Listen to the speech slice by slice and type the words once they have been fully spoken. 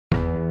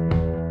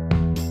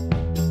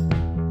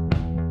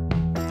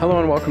Hello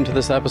and welcome to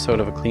this episode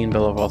of A Clean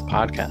Bill of Wealth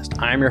podcast.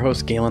 I'm your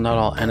host, Galen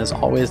Nuttall, and as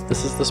always,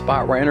 this is the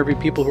spot where I interview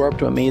people who are up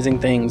to amazing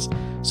things,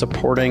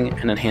 supporting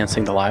and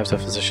enhancing the lives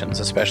of physicians,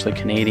 especially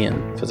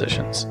Canadian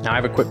physicians. Now, I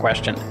have a quick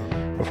question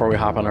before we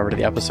hop on over to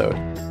the episode.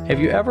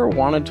 Have you ever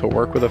wanted to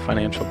work with a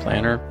financial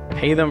planner,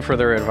 pay them for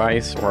their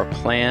advice or a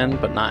plan,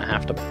 but not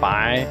have to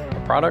buy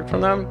a product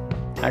from them?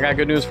 I got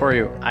good news for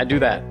you. I do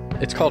that.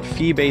 It's called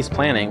fee-based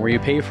planning, where you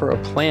pay for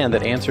a plan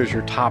that answers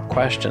your top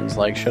questions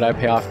like, should I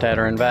pay off debt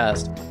or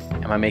invest?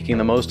 Am I making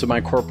the most of my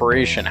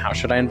corporation? How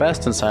should I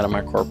invest inside of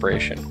my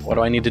corporation? What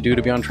do I need to do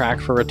to be on track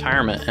for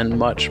retirement? And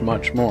much,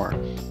 much more.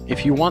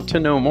 If you want to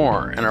know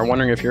more and are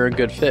wondering if you're a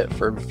good fit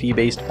for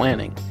fee-based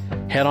planning,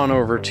 head on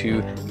over to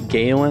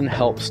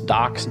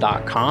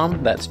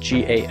galenhelpsdocs.com. That's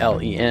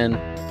Galen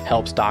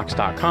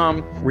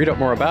helpsdocs.com. Read up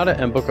more about it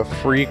and book a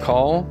free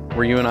call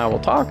where you and I will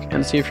talk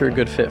and see if you're a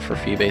good fit for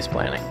fee-based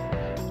planning.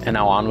 And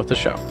now on with the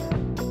show.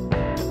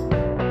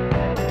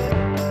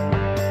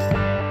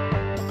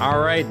 All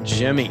right,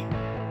 Jimmy,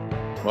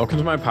 welcome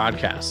to my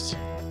podcast.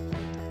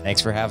 Thanks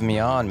for having me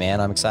on,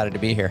 man. I'm excited to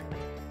be here.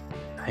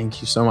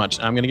 Thank you so much.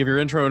 I'm going to give your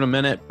intro in a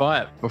minute,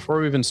 but before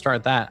we even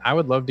start that, I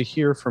would love to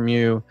hear from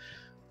you.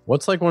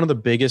 What's like one of the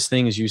biggest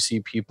things you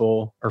see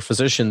people or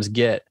physicians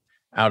get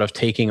out of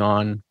taking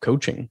on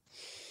coaching?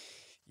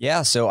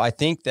 Yeah, so I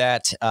think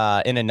that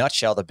in a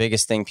nutshell, the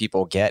biggest thing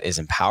people get is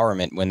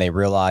empowerment when they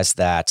realize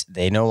that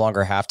they no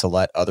longer have to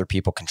let other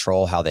people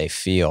control how they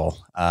feel,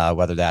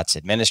 whether that's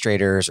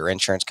administrators or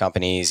insurance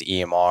companies,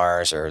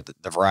 EMRs, or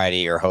the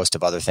variety or host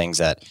of other things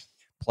that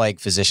plague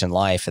physician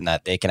life, and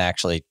that they can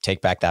actually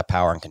take back that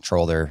power and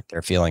control their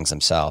feelings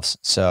themselves.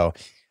 So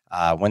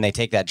when they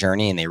take that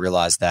journey and they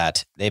realize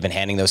that they've been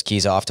handing those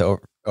keys off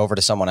over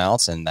to someone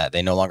else and that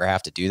they no longer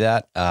have to do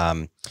that,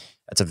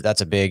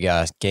 that's a big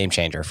game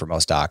changer for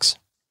most docs.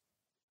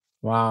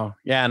 Wow.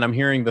 Yeah. And I'm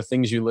hearing the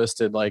things you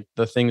listed, like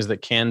the things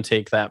that can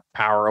take that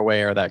power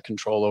away or that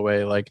control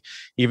away, like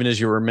even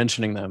as you were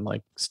mentioning them,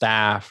 like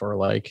staff or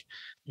like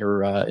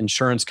your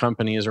insurance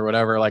companies or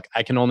whatever. Like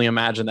I can only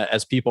imagine that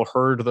as people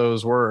heard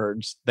those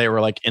words, they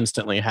were like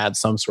instantly had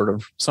some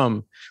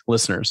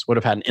listeners would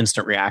have had an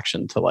instant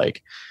reaction to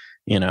like,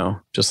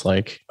 just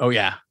like, oh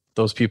yeah,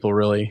 those people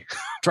really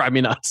drive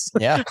me nuts.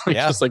 Yeah,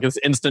 yeah. Just like this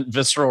instant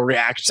visceral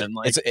reaction.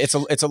 Like it's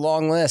a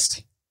long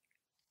list.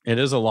 It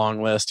is a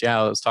long list.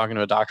 Yeah, I was talking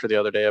to a doctor the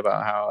other day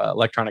about how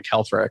electronic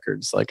health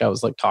records. Like I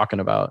was like talking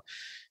about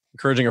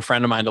encouraging a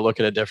friend of mine to look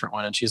at a different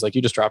one, and she's like,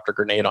 "You just dropped a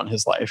grenade on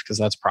his life because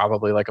that's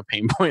probably like a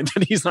pain point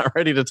that he's not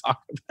ready to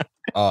talk about."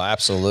 Oh,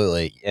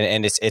 absolutely.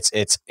 And it's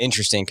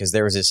interesting because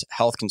there was this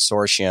health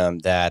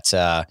consortium that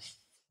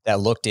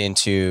looked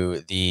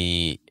into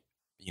the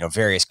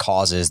various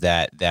causes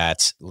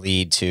that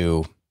lead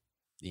to,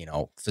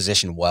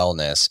 physician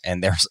wellness.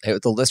 And the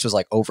list was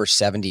like over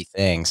 70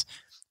 things,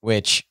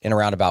 which in a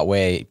roundabout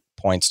way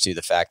points to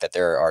the fact that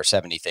there are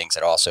 70 things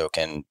that also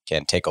can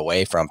take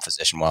away from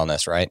physician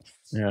wellness. Right.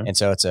 Yeah. And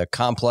so it's a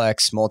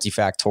complex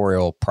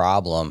multifactorial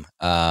problem.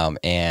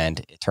 And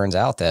it turns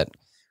out that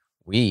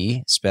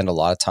we spend a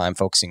lot of time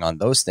focusing on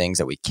those things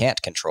that we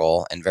can't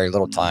control and very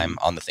little time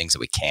on the things that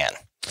we can.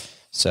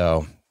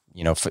 So,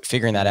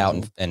 figuring that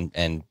out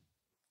and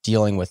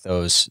dealing with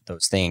those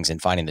things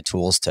and finding the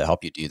tools to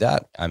help you do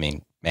that. I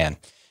mean, man,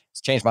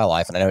 it's changed my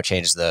life. And I know it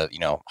changes the,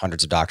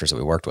 hundreds of doctors that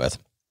we worked with.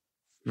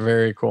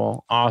 Very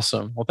cool.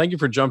 Awesome. Well, thank you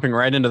for jumping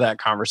right into that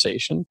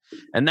conversation.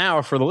 And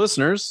now for the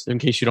listeners, in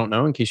case you don't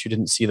know, in case you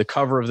didn't see the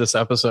cover of this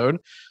episode,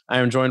 I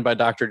am joined by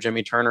Dr.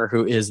 Jimmy Turner,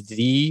 who is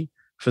the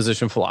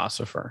physician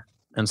philosopher.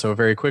 And so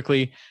very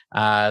quickly,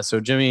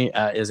 Jimmy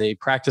is a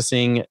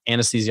practicing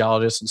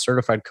anesthesiologist and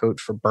certified coach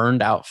for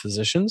burned out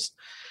physicians.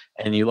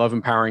 And you love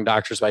empowering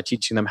doctors by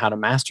teaching them how to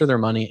master their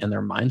money and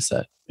their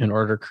mindset in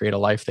order to create a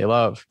life they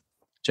love.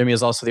 Jimmy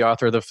is also the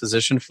author of The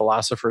Physician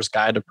Philosopher's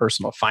Guide to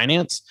Personal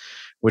Finance,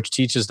 which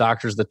teaches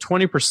doctors the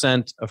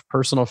 20% of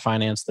personal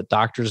finance that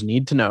doctors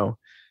need to know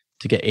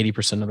to get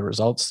 80% of the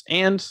results,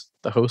 and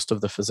the host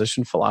of the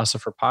Physician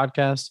Philosopher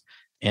podcast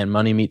and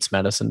Money Meets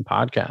Medicine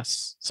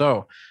podcasts.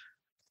 So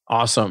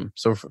awesome.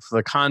 So for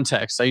the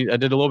context, I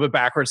did a little bit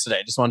backwards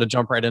today. Just wanted to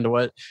jump right into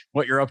what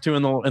you're up to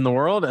in the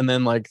world, and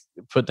then like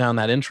put down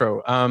that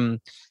intro.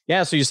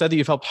 So you said that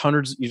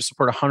you've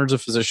supported hundreds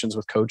of physicians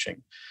with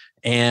coaching,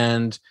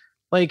 and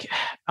like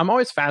I'm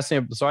always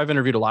fascinated. So I've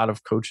interviewed a lot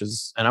of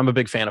coaches, and I'm a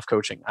big fan of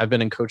coaching. I've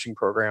been in coaching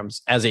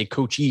programs as a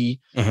coachee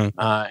and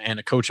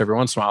a coach every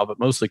once in a while, but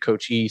mostly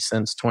coachee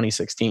since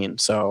 2016.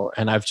 So,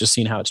 and I've just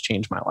seen how it's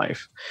changed my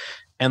life.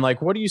 And like,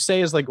 what do you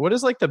say is like, what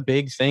is like the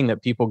big thing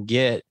that people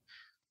get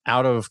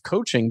out of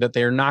coaching that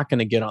they're not going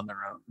to get on their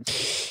own?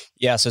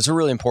 Yeah, so it's a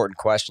really important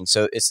question.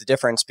 So it's the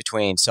difference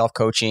between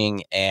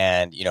self-coaching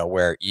and,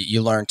 where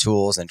you learn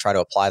tools and try to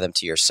apply them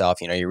to yourself.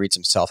 You read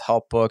some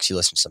self-help books, you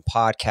listen to some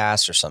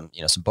podcasts or some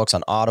books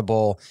on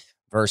Audible,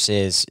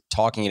 versus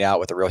talking it out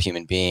with a real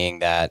human being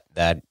that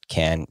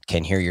can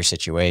hear your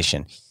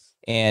situation.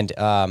 And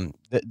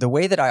the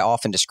way that I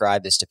often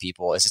describe this to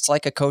people is it's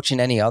like a coach in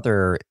any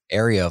other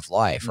area of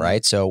life,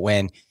 right? So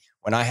when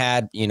when I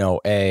had,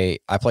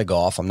 I play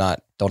golf.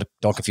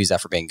 Don't confuse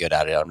that for being good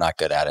at it. I'm not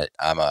good at it.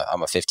 I'm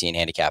a 15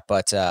 handicap,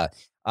 but,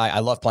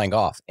 I love playing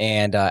golf,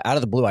 and out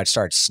of the blue, I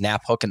started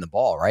snap hooking the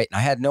ball, right? And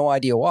I had no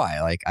idea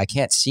why. Like, I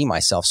can't see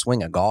myself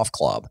swing a golf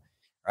club,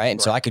 right? And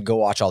so I could go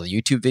watch all the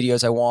YouTube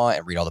videos I want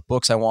and read all the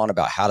books I want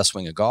about how to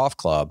swing a golf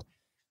club.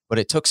 But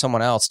it took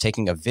someone else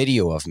taking a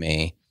video of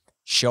me,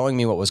 showing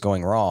me what was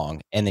going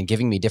wrong, and then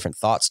giving me different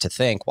thoughts to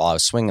think while I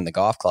was swinging the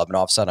golf club. And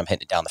all of a sudden, I'm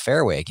hitting it down the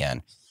fairway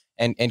again.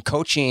 And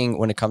coaching,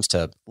 when it comes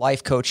to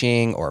life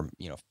coaching or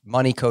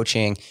money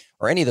coaching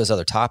or any of those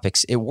other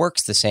topics, it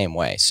works the same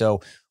way.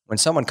 So when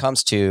someone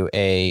comes to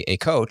a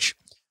coach,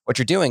 what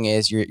you're doing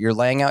is you're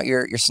laying out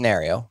your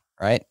scenario,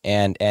 right?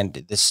 And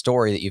this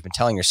story that you've been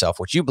telling yourself,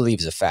 which you believe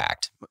is a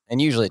fact.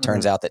 And usually it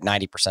turns out that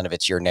 90% of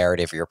it's your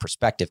narrative or your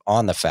perspective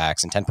on the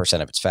facts and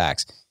 10% of it's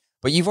facts.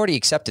 But you've already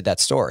accepted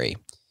that story.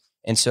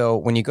 And so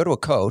when you go to a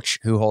coach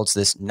who holds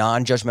this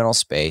non-judgmental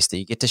space that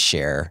you get to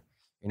share,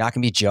 you're not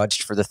going to be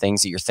judged for the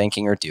things that you're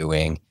thinking or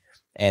doing.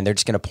 And they're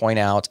just going to point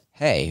out,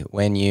 hey,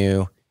 when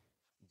you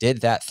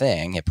did that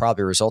thing, it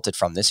probably resulted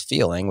from this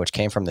feeling, which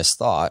came from this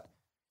thought.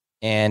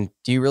 And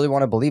do you really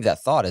want to believe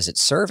that thought? Is it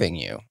serving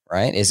you,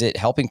 right? Is it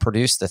helping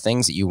produce the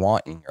things that you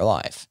want in your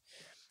life?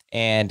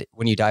 And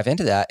when you dive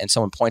into that and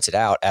someone points it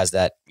out as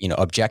that,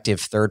 objective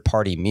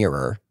third-party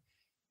mirror,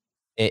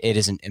 it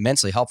is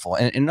immensely helpful.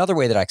 And another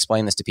way that I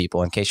explain this to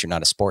people, in case you're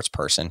not a sports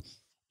person,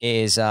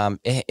 is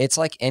it's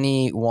like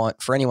anyone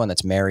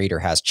that's married or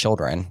has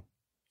children,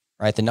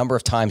 right? The number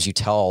of times you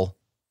tell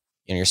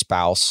your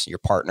spouse, your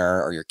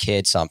partner, or your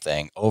kid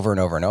something over and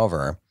over and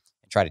over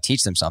and try to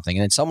teach them something.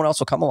 And then someone else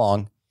will come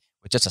along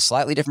with just a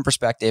slightly different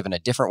perspective and a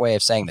different way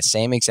of saying the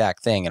same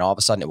exact thing. And all of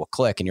a sudden it will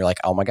click and you're like,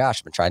 oh my gosh,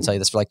 I've been trying to tell you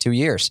this for like 2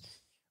 years.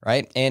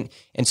 Right. And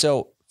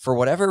so for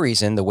whatever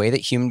reason, the way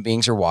that human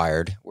beings are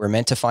wired, we're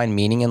meant to find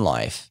meaning in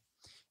life.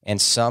 And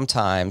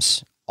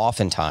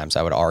oftentimes,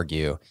 I would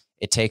argue,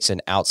 it takes an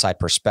outside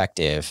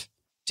perspective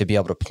to be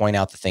able to point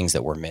out the things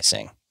that we're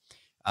missing.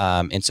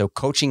 And so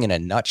coaching in a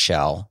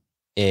nutshell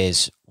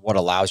is what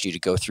allows you to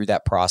go through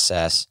that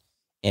process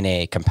in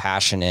a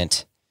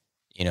compassionate,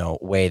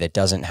 way that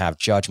doesn't have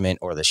judgment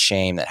or the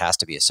shame that has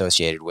to be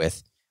associated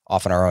with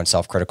often our own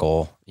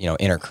self-critical,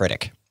 inner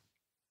critic.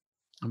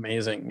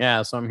 Amazing.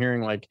 Yeah. So I'm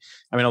hearing I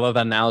love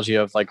that analogy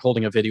of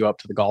holding a video up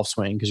to the golf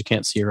swing because you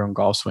can't see your own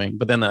golf swing.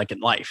 But then in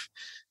life,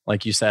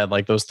 like you said,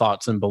 those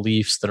thoughts and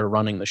beliefs that are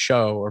running the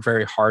show are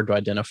very hard to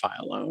identify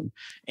alone.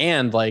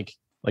 And like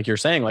you're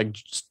saying,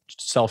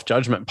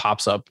 self-judgment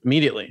pops up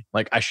immediately.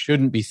 I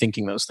shouldn't be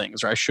thinking those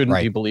things, or I shouldn't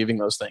be believing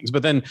those things.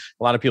 But then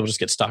a lot of people just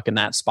get stuck in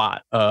that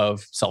spot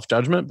of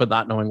self-judgment, but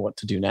not knowing what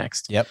to do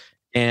next. Yep.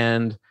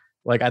 And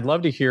I'd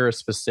love to hear as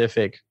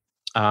specific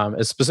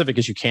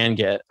as you can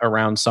get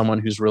around someone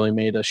who's really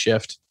made a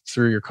shift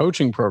through your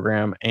coaching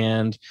program.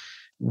 And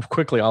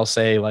quickly, I'll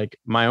say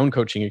my own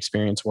coaching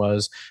experience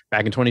was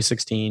back in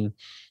 2016.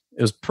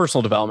 It was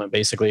personal development,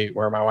 basically,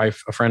 where a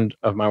friend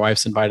of my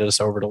wife's invited us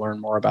over to learn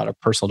more about a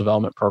personal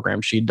development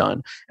program she'd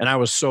done. And I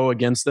was so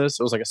against this.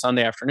 It was a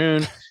Sunday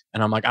afternoon.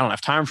 And I'm like, I don't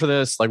have time for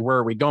this. Where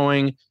are we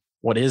going?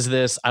 What is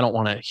this? I don't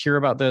want to hear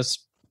about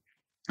this.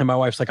 And my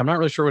wife's like, I'm not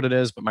really sure what it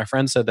is. But my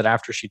friend said that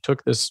after she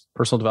took this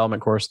personal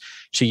development course,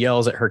 she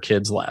yells at her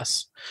kids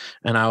less.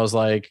 And I was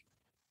like,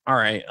 all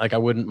right, I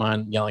wouldn't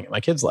mind yelling at my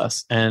kids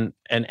less. And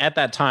at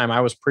that time,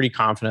 I was pretty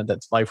confident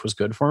that life was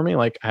good for me.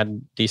 I had a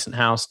decent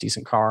house,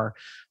 decent car.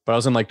 But I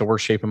was in the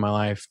worst shape of my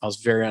life. I was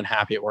very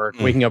unhappy at work,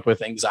 waking up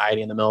with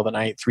anxiety in the middle of the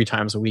night 3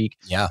 times a week.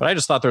 Yeah. But I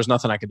just thought there was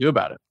nothing I could do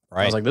about it.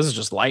 Right. I was like, this is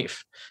just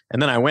life.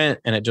 And then I went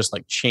and it just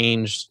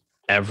changed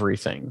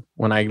everything.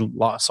 When I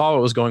saw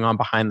what was going on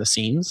behind the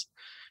scenes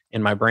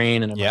in my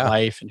brain and in my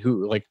life, and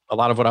who a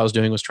lot of what I was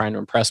doing was trying to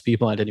impress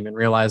people. I didn't even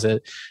realize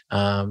it.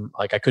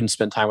 I couldn't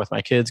spend time with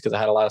my kids because I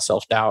had a lot of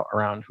self-doubt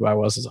around who I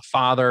was as a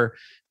father,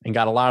 and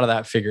got a lot of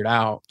that figured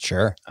out.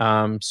 Sure.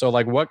 So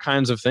what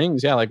kinds of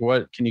things? Yeah.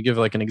 What can you give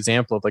an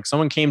example of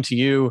someone came to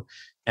you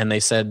and they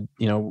said,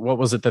 what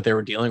was it that they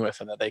were dealing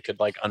with and that they could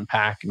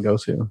unpack and go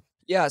through?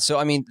 Yeah.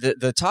 So,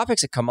 the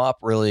topics that come up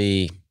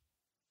really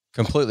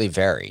completely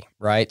vary,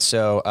 right?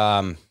 So,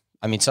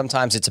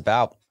 sometimes it's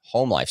about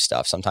home life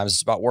stuff. Sometimes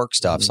it's about work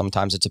stuff.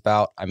 Sometimes it's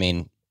about,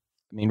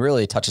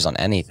 really it touches on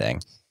anything.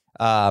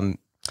 And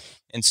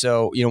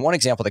so, one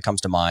example that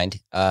comes to mind,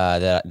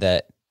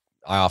 that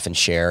I often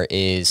share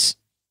is,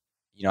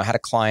 I had a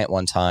client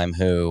one time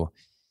who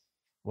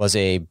was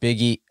a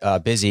busy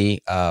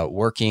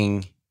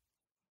working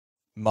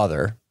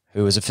mother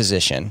who was a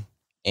physician.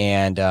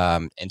 And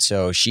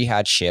so she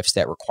had shifts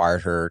that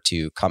required her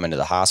to come into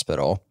the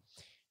hospital.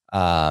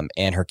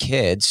 And her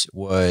kids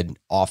would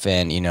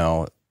often,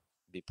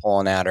 be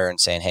pulling at her and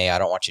saying, hey, I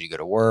don't want you to go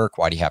to work.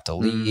 Why do you have to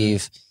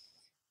leave?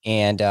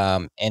 And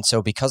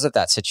so because of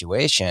that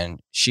situation,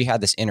 she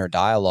had this inner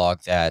dialogue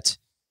that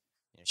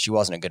she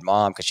wasn't a good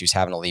mom because she was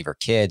having to leave her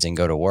kids and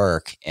go to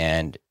work.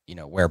 And,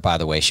 where, by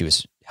the way, she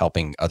was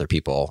helping other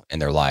people in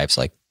their lives,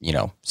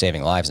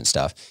 saving lives and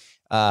stuff.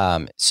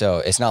 So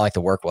it's not like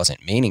the work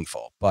wasn't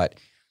meaningful, but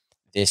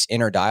this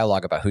inner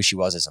dialogue about who she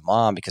was as a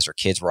mom, because her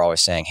kids were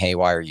always saying, "Hey,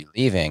 why are you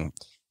leaving?"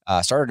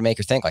 Started to make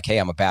her think like, "Hey,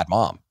 I'm a bad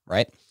mom,"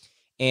 right?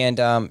 And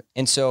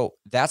so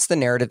that's the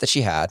narrative that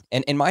she had.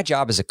 And my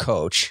job as a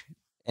coach,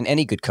 and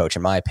any good coach,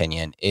 in my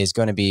opinion, is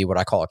going to be what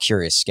I call a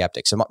curious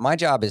skeptic. So my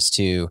job is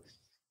to,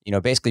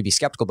 basically be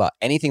skeptical about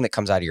anything that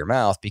comes out of your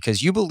mouth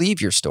because you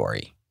believe your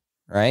story,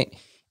 right?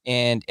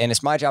 And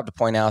it's my job to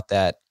point out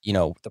that,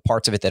 the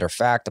parts of it that are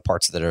fact, the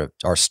parts that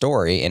are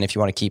story. And if you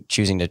want to keep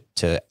choosing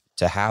to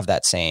have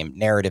that same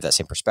narrative, that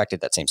same perspective,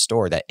 that same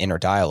story, that inner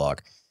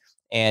dialogue,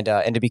 and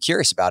to be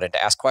curious about it,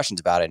 to ask questions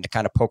about it, and to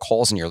kind of poke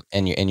holes in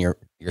your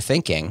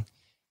thinking,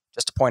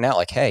 just to point out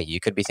like, hey, you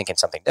could be thinking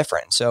something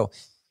different. So,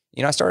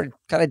 I started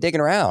kind of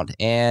digging around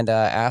and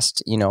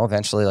asked,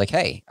 eventually like,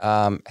 hey,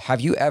 have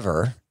you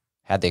ever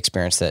had the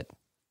experience that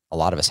a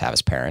lot of us have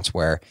as parents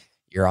where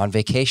you're on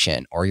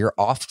vacation or you're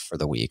off for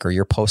the week or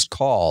you're post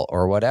call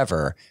or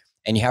whatever,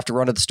 and you have to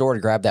run to the store to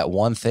grab that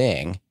one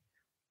thing,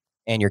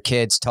 and your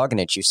kid's tugging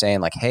at you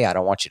saying like, hey, I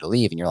don't want you to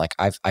leave. And you're like,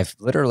 I've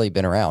literally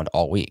been around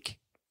all week.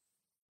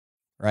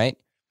 Right.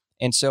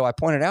 And so I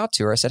pointed out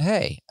to her, I said,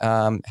 hey,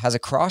 has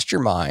it crossed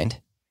your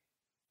mind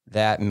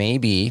that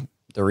maybe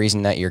the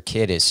reason that your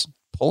kid is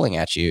pulling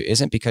at you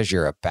isn't because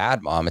you're a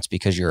bad mom, it's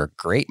because you're a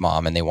great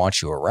mom and they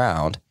want you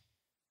around.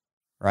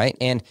 Right.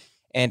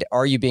 And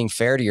are you being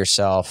fair to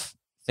yourself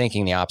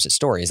thinking the opposite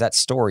story? Is that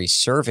story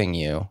serving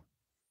you?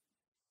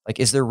 Like,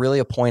 is there really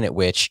a point at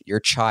which your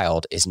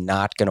child is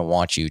not going to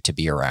want you to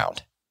be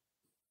around?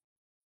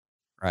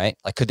 Right?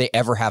 Like, could they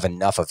ever have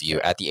enough of you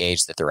at the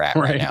age that they're at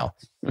right now?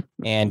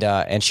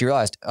 And she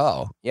realized,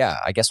 oh yeah,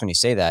 I guess when you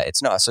say that,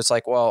 it's not. So it's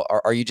like, well,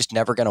 are you just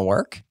never going to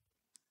work?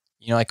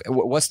 Like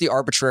what's the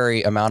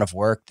arbitrary amount of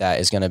work that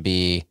is going to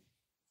be,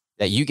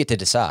 that you get to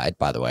decide,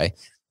 by the way,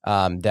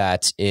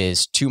 that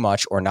is too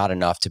much or not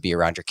enough to be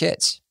around your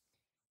kids?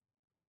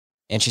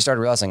 And she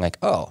started realizing like,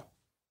 oh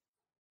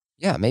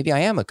yeah, maybe I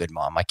am a good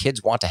mom. My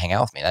kids want to hang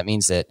out with me. That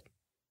means that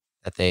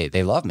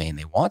they love me and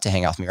they want to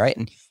hang out with me. Right.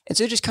 And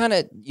so just kind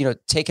of,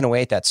 taking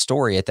away at that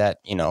story, at that,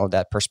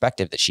 that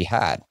perspective that she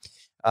had.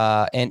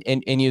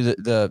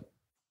 The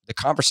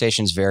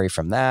conversations vary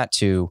from that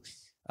to,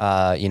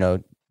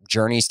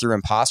 journeys through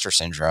imposter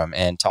syndrome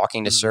and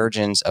talking to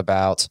surgeons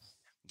about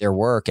their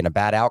work and a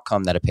bad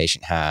outcome that a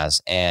patient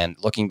has, and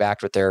looking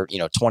back with their,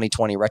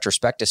 2020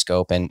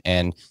 retrospectoscope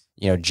and,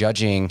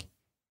 judging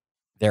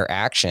their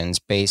actions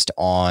based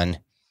on,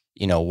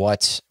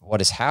 what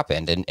has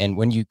happened. And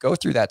when you go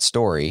through that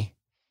story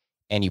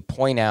and you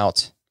point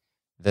out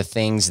the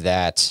things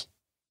that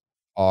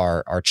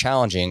are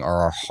challenging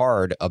or are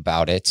hard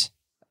about it,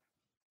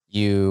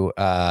 you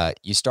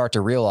start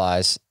to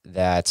realize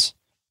that,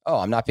 oh,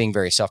 I'm not being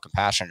very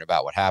self-compassionate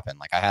about what happened.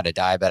 Like, I had a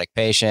diabetic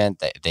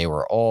patient, they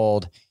were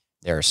old,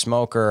 they're a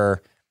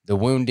smoker, the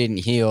wound didn't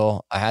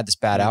heal, I had this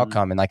bad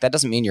outcome. And like, that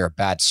doesn't mean you're a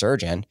bad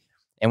surgeon.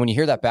 And when you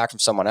hear that back from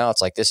someone else,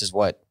 like, this is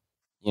what,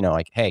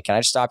 like, hey, can I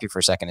just stop you for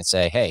a second and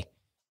say, hey,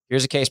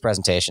 here's a case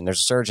presentation. There's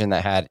a surgeon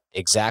that had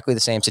exactly the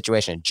same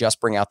situation, and just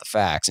bring out the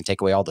facts and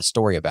take away all the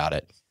story about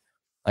it.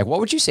 Like,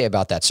 what would you say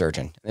about that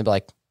surgeon? And they'd be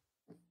like,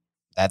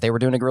 that they were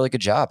doing a really good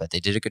job, that they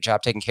did a good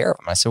job taking care of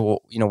them. I said,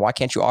 well, why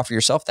can't you offer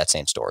yourself that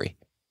same story?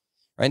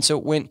 Right. And so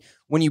when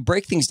you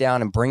break things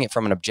down and bring it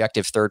from an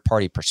objective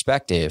third-party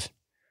perspective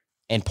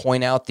and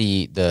point out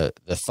the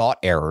thought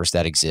errors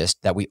that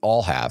exist, that we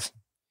all have,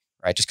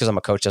 right? Just because I'm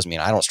a coach doesn't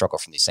mean I don't struggle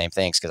from these same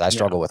things, because I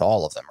struggle with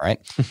all of them. Right.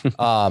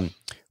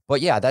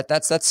 But yeah,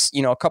 that's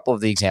a couple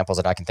of the examples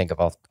that I can think of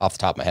off the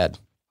top of my head.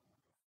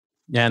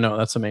 Yeah, no,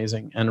 that's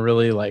amazing. And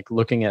really like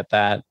looking at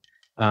that,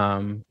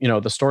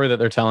 the story that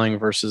they're telling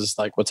versus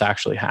like what's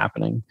actually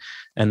happening.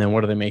 And then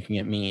what are they making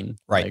it mean?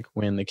 Right. Like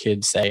when the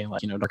kids say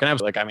like,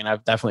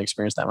 I've definitely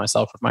experienced that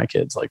myself with my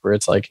kids, like where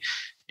it's like,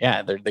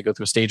 yeah, they go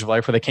through a stage of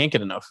life where they can't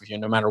get enough of you,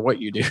 no matter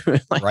what you do.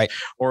 Like, right.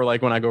 Or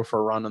like when I go for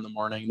a run in the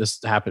morning, this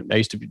happened. I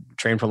used to be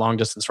trained for long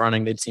distance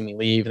running. They'd see me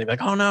leave and they'd be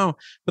like, oh no.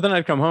 But then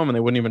I'd come home and they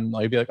wouldn't even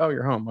like be like, oh,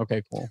 you're home.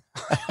 Okay, cool.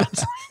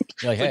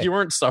 Like, hey. Like you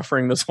weren't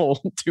suffering this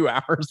whole 2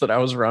 hours that I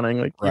was running.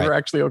 Like you were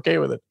actually okay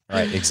with it.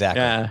 Right.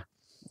 Exactly. Yeah,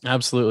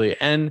 absolutely.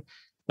 And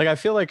like, I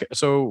feel like,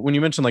 so when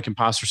you mentioned like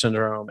imposter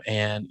syndrome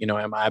and,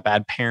 am I a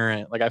bad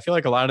parent? Like, I feel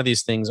like a lot of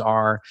these things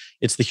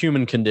it's the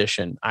human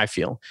condition, I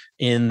feel,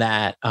 in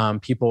that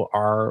people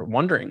are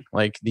wondering,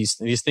 like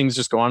these things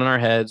just go on in our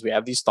heads. We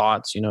have these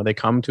thoughts, they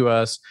come to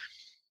us.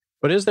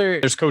 But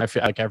there's coaching. I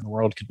feel like every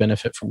world could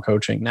benefit from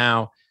coaching.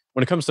 Now,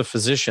 when it comes to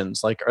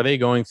physicians, like, are they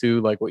going through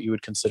like what you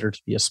would consider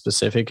to be a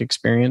specific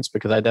experience?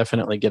 Because I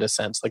definitely get a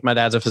sense, like my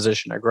dad's a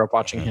physician. I grew up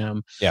watching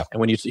him. Yeah. And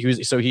when he's a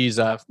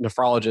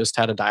nephrologist,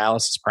 had a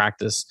dialysis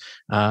practice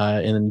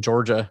in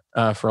Georgia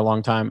for a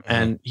long time. Mm-hmm.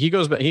 And he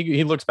goes back,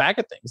 he looks back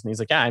at things and he's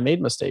like, yeah, I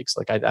made mistakes.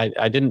 Like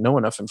I didn't know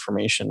enough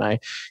information.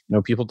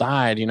 People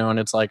died, and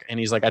it's like,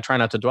 and he's like, I try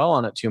not to dwell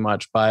on it too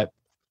much, but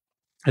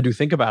I do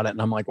think about it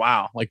and I'm like,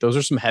 wow, like those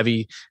are some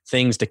heavy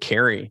things to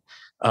carry,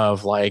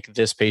 of like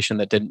this patient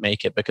that didn't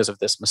make it because of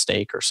this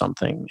mistake or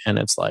something. And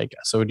it's like,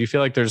 so do you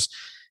feel like there's,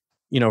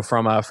 there's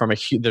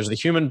the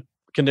human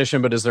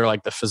condition, but is there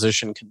like the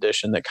physician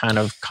condition that kind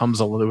of comes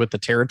a little with the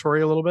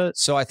territory a little bit?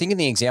 So I think in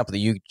the example that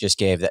you just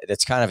gave,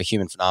 that's kind of a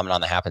human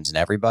phenomenon that happens in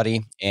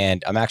everybody.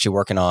 And I'm actually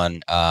working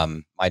on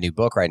my new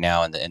book right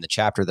now, and the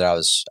chapter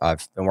that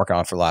I've been working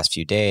on for the last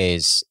few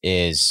days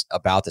is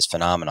about this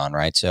phenomenon,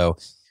 right? So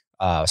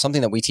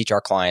something that we teach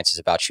our clients is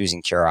about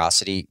choosing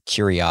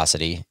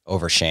curiosity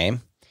over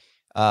shame.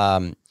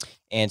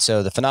 And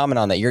so the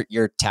phenomenon that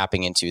you're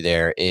tapping into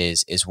there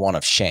is one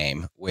of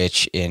shame,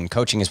 which in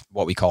coaching is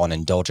what we call an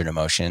indulgent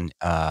emotion.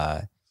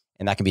 And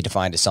that can be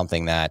defined as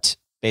something that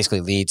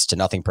basically leads to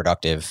nothing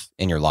productive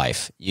in your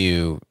life.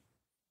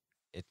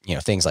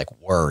 Things like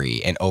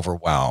worry and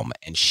overwhelm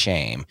and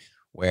shame,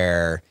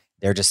 where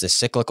they're just this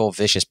cyclical,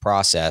 vicious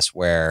process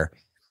where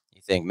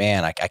you think,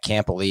 man, I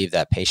can't believe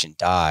that patient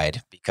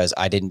died because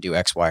I didn't do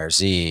X, Y, or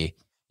Z.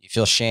 You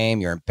feel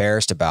shame, you're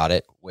embarrassed about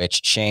it,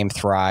 which shame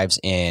thrives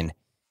in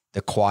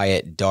the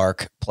quiet,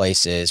 dark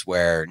places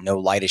where no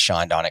light is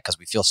shined on it because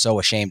we feel so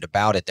ashamed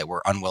about it that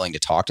we're unwilling to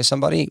talk to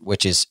somebody,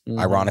 which is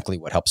ironically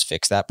what helps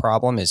fix that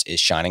problem is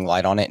shining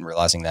light on it and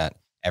realizing that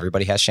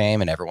everybody has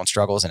shame and everyone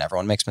struggles and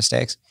everyone makes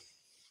mistakes.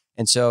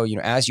 And so,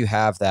 as you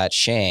have that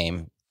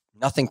shame,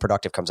 nothing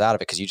productive comes out of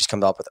it because you just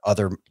come up with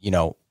other,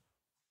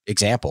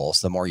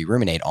 examples, the more you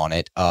ruminate on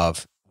it,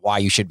 of why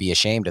you should be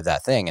ashamed of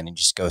that thing. And it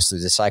just goes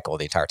through this cycle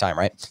the entire time,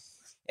 right?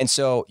 And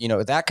so,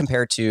 that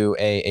compared to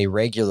a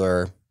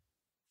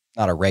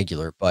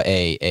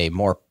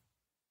more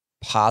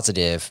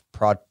positive,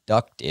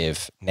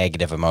 productive,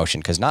 negative emotion,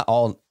 because not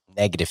all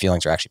negative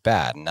feelings are actually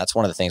bad. And that's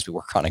one of the things we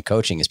work on in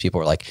coaching is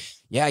people are like,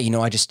 yeah,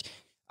 I just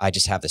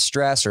have this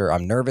stress or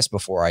I'm nervous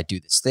before I do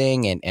this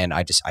thing. And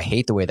I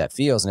hate the way that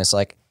feels. And it's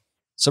like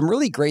some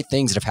really great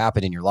things that have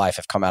happened in your life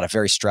have come out of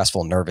very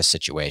stressful, nervous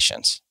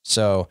situations.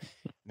 So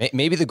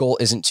maybe the goal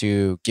isn't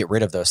to get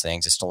rid of those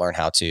things. It's to learn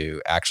how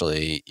to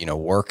actually,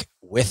 work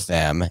with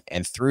them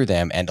and through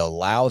them and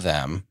allow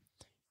them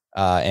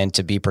and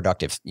to be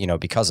productive,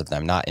 because of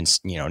them, not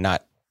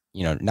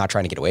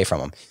trying to get away from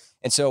them.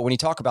 And so when you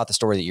talk about the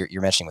story that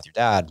you're mentioning with your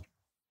dad,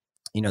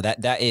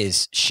 that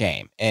is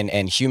shame,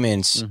 and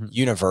humans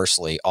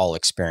universally all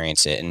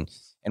experience it. And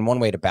one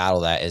way to battle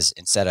that is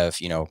instead of,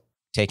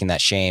 taking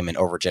that shame and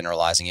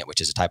overgeneralizing it,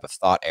 which is a type of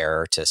thought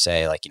error, to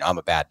say like, I'm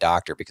a bad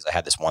doctor because I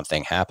had this one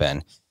thing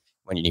happen,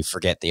 when you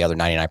forget the other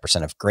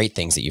 99% of great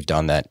things that you've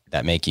done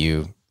that make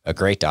you a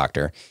great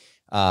doctor.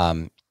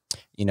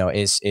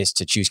 Is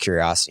to choose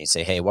curiosity and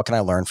say, hey, what can I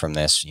learn from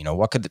this?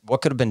 What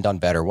could have been done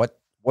better? What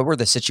were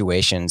the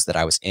situations that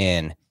I was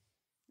in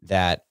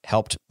that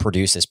helped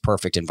produce this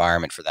perfect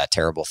environment for that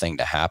terrible thing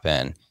to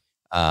happen?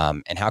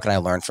 And how can I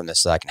learn from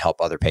this so that I can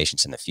help other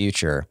patients in the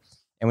future?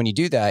 And when you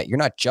do that, you're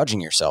not judging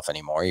yourself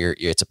anymore.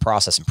 It's a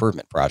process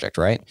improvement project,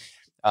 right?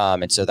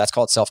 And so that's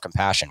called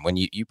self-compassion. When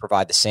you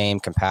provide the same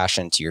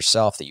compassion to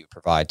yourself that you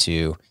provide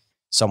to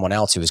someone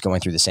else who is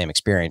going through the same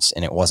experience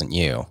and it wasn't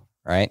you,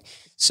 right?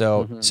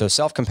 So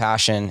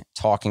self-compassion,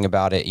 talking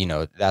about it,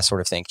 that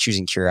sort of thing,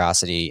 choosing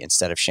curiosity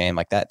instead of shame,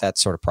 like that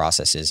sort of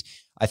process is,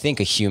 I think,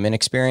 a human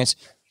experience.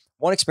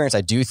 One experience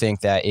I do think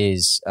that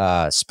is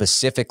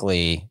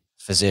specifically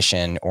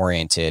physician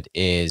oriented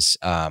is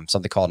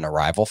something called an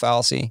arrival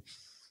fallacy.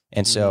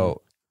 And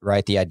so,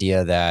 right, the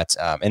idea that,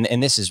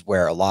 and this is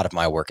where a lot of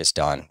my work is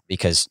done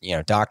because,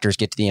 doctors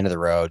get to the end of the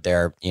road.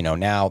 They're,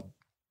 now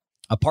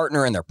a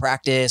partner in their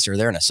practice, or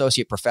they're an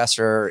associate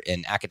professor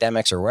in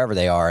academics or wherever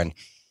they are.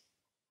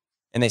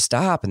 And they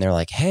stop and they're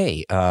like,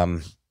 hey,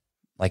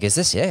 is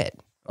this it?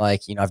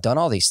 Like, I've done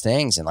all these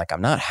things and like,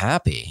 I'm not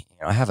happy.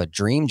 I have a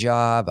dream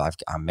job.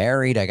 I'm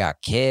married. I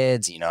got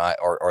kids,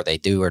 or they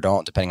do or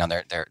don't, depending on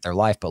their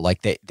life. But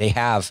like they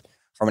have,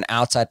 from an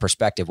outside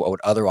perspective, what would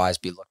otherwise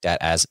be looked at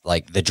as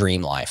like the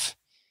dream life,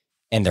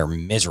 and they're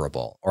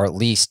miserable, or at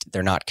least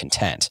they're not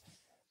content.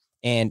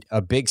 And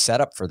a big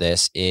setup for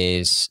this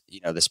is,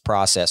 this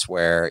process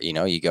where,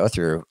 you go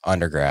through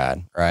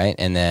undergrad, right?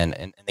 And then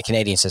in the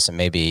Canadian system,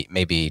 maybe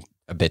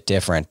a bit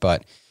different,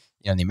 but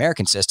in the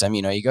American system,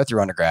 you go through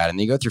undergrad and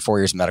you go through 4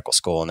 years of medical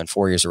school and then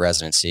 4 years of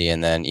residency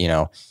and then,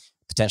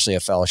 potentially a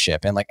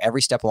fellowship. And like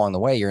every step along the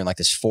way, you're in like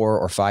this 4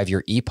 or 5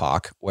 year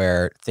epoch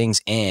where things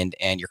end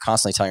and you're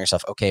constantly telling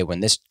yourself, okay, when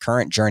this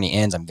current journey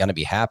ends, I'm going to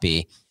be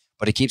happy,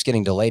 but it keeps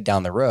getting delayed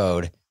down the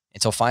road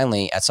until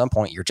finally at some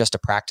point you're just a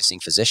practicing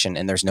physician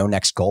and there's no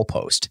next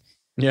goalpost.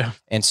 Yeah.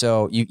 And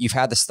so you've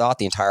had this thought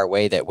the entire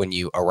way that when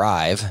you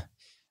arrive,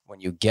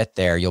 when you get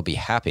there, you'll be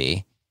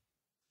happy.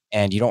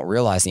 And you don't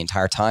realize the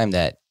entire time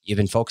that you've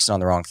been focusing on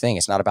the wrong thing.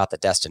 It's not about the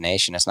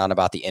destination. It's not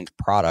about the end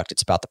product.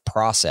 It's about the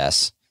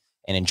process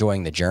and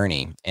enjoying the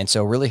journey. And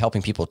so really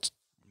helping people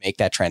make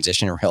that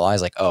transition and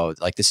realize like, oh,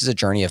 like this is a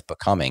journey of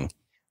becoming,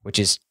 which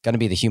is going to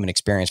be the human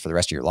experience for the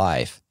rest of your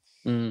life.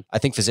 I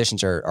think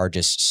physicians are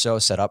just so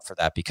set up for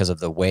that because of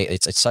the way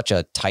it's such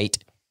a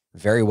tight,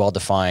 very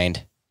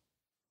well-defined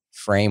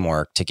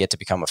framework to get to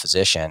become a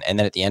physician. And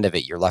then at the end of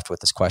it, you're left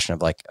with this question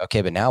of like,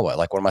 okay, but now what?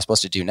 Like, what am I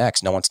supposed to do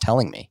next? No one's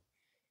telling me.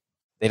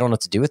 They don't know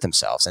what to do with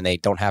themselves and they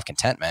don't have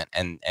contentment.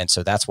 And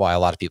so that's why a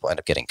lot of people end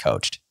up getting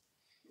coached.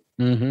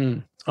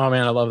 Oh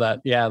man, I love that.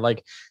 Yeah,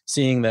 like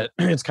seeing that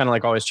it's kind of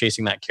like always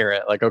chasing that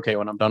carrot. Like, okay,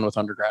 when I'm done with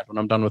undergrad, when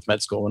I'm done with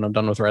med school, when I'm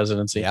done with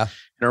residency. Yeah. And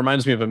it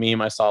reminds me of a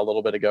meme I saw a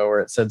little bit ago where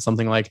it said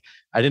something like,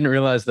 I didn't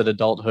realize that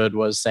adulthood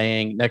was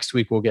saying next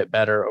week will get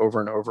better over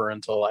and over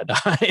until I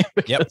die.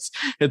 Yep. Because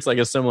it's like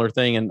a similar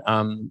thing.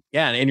 And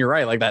yeah, and you're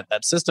right. Like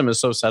that system is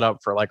so set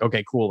up for like,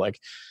 okay, cool. Like,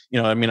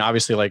 I mean,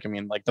 obviously, like, I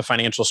mean, like the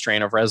financial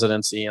strain of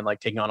residency and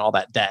like taking on all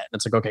that debt. And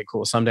it's like, okay,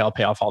 cool. Someday I'll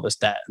pay off all this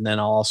debt. And then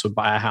I'll also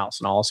buy a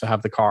house and I'll also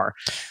have the car.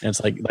 And it's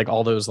like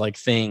all those like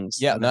things.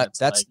 Yeah,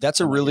 that's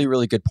a really,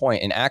 really good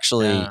point. And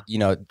actually,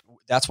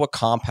 that's what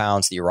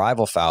compounds the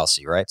arrival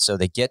fallacy, right? So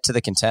they get to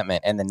the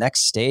contentment, and the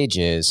next stage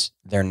is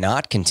they're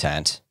not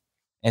content.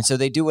 And so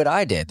they do what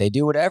I did. They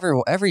do what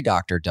every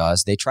doctor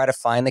does. They try to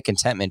find the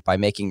contentment by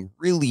making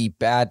really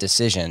bad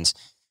decisions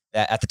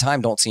that at the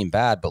time don't seem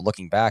bad, but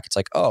looking back, it's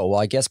like, oh, well,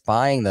 I guess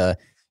buying the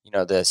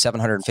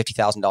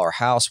 $750,000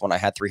 house when I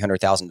had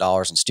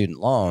 $300,000 in student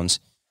loans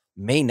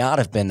may not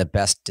have been the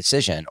best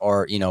decision,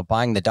 or,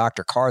 buying the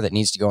doctor car that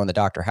needs to go in the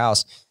doctor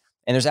house.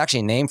 And there's actually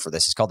a name for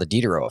this. It's called the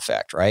Diderot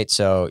effect, right?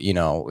 So,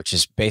 which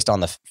is based on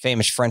the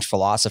famous French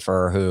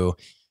philosopher who,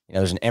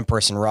 there's an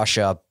empress in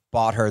Russia,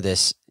 bought her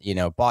this,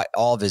 bought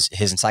all of his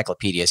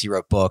encyclopedias. He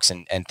wrote books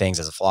and things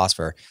as a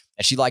philosopher,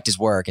 and she liked his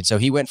work. And so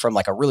he went from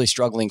like a really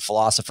struggling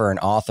philosopher and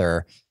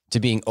author to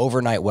being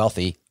overnight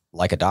wealthy,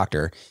 like a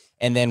doctor,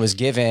 and then was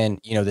given,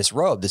 this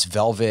robe, this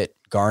velvet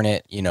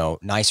garnet,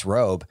 nice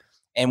robe.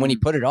 And when he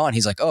put it on,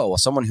 he's like, oh, well,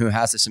 someone who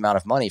has this amount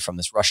of money from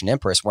this Russian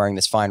empress wearing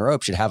this fine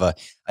robe should have a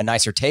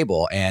nicer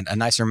table and a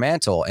nicer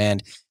mantle,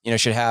 and,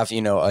 should have,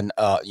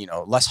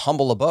 less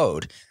humble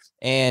abode.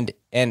 And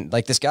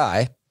like this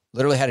guy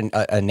literally had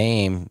a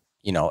name,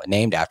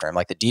 named after him,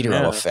 like the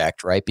Diderot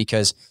effect, right?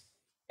 Because,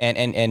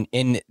 and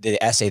in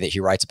the essay that he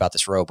writes about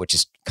this robe, which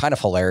is kind of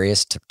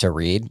hilarious to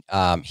read,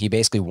 he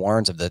basically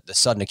warns of the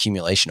sudden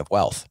accumulation of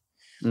wealth.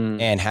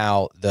 And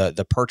how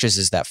the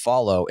purchases that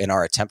follow in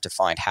our attempt to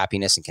find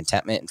happiness and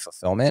contentment and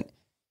fulfillment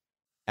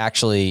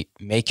actually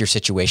make your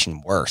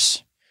situation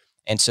worse.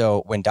 And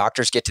so when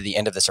doctors get to the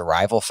end of this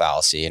arrival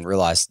fallacy and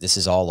realize this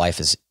is all life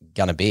is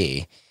going to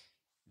be,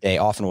 they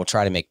often will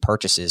try to make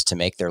purchases to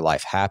make their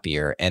life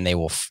happier. And they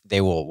will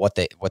what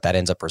that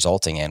ends up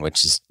resulting in,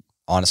 which is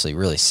honestly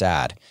really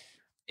sad,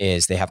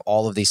 is they have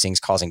all of these things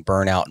causing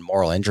burnout and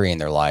moral injury in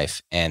their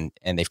life. And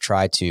they've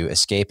tried to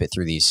escape it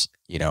through these,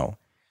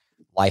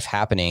 life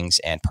happenings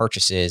and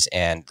purchases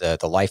and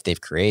the life they've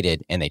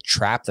created, and they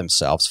trap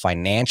themselves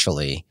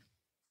financially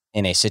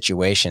in a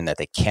situation that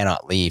they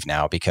cannot leave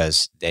now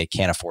because they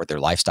can't afford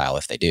their lifestyle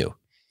if they do.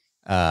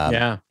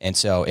 And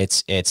so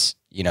it's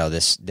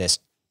this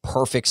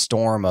perfect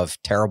storm of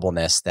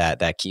terribleness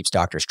that keeps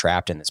doctors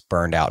trapped in this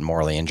burned out and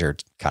morally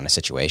injured kind of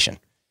situation.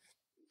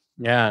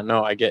 Yeah,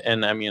 no, I get,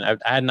 and I mean, I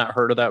had not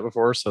heard of that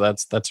before, so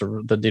that's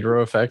the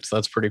Diderot effect. So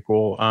that's pretty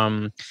cool.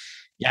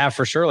 Yeah,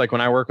 for sure. Like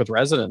when I work with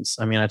residents,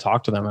 I mean, I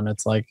talk to them and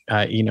it's like,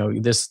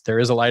 there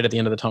is a light at the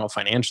end of the tunnel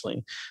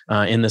financially,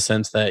 in the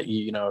sense that,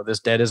 this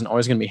debt isn't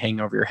always going to be hanging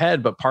over your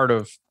head. But part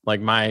of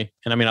like and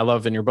I mean, I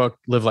love in your book,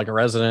 Live Like a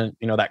Resident,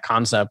 that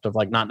concept of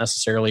like not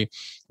necessarily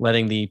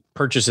letting the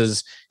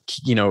purchases,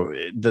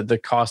 the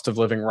cost of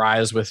living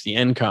rise with the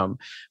income,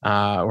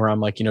 where I'm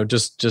like,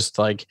 just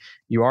like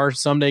you are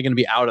someday going to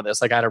be out of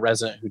this. Like I had a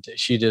resident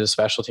she did a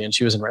specialty and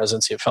she was in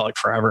residency. It felt like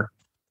forever.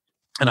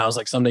 And I was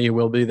like, someday you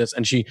will be this.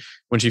 And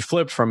when she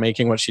flipped from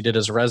making what she did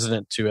as a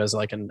resident to as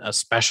like a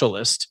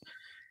specialist,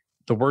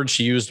 the word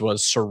she used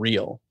was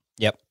surreal.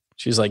 Yep.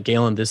 She's like,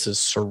 Galen, this is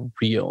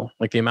surreal.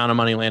 Like the amount of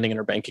money landing in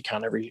her bank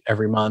account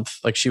every month.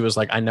 Like she was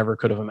like, I never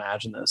could have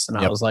imagined this. And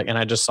I was like, and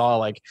I just saw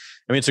like,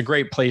 I mean, it's a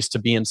great place to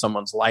be in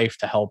someone's life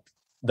to help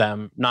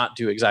them not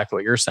do exactly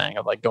what you're saying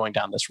of like going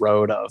down this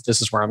road of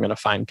this is where I'm going to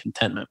find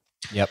contentment.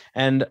 Yep.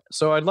 And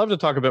so I'd love to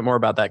talk a bit more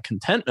about that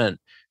contentment.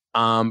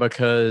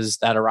 Because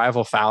that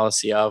arrival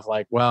fallacy of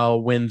like,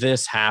 well, when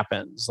this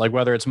happens, like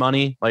whether it's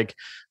money, like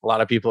a lot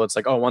of people, it's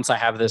like, oh, once I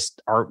have this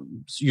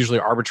usually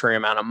arbitrary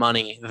amount of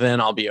money, then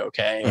I'll be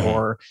okay. Mm-hmm.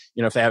 Or,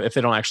 if they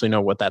don't actually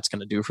know what that's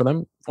going to do for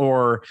them,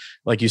 or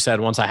like you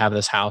said, once I have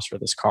this house or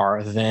this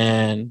car,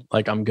 then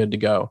like I'm good to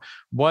go.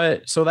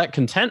 So that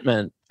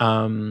contentment,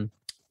 how do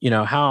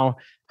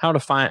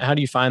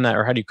you find that,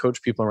 or how do you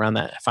coach people around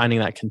that, finding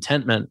that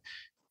contentment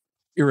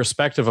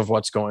irrespective of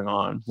what's going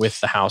on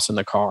with the house and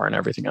the car and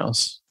everything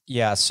else?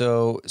 Yeah.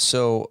 So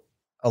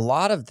a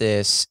lot of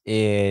this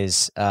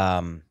is,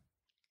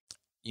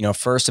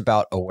 first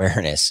about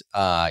awareness.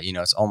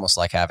 It's almost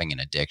like having an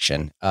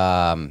addiction,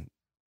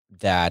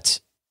 that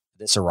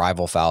this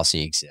arrival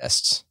fallacy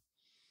exists.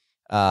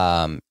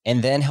 And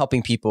then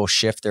helping people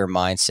shift their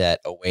mindset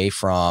away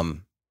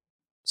from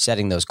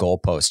setting those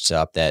goalposts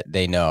up that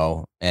they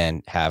know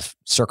and have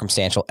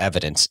circumstantial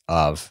evidence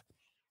of,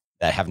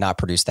 that have not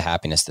produced the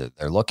happiness that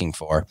they're looking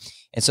for.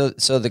 And so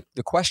the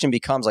question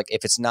becomes like,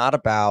 if it's not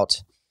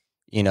about,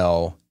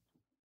 the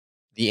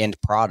end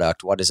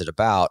product, what is it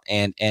about?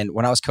 And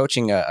when I was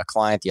coaching a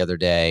client the other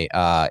day,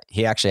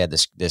 he actually had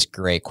this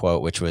great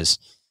quote, which was,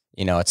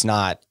 it's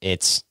about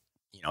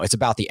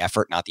the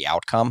effort, not the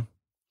outcome.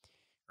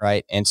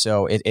 right? And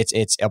so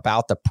it's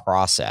about the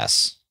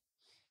process.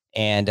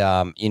 And,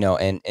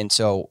 and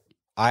so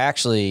I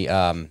actually,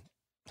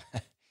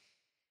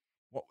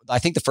 I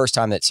think the first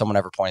time that someone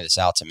ever pointed this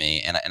out to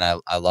me, and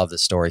I love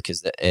this story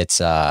because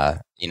it's, and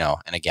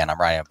again, I'm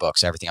writing a book.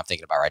 So everything I'm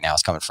thinking about right now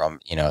is coming from,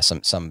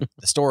 some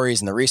the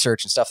stories and the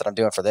research and stuff that I'm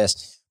doing for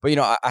this. But,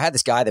 I had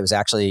this guy that was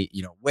actually,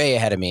 way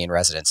ahead of me in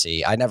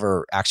residency. I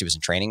never actually was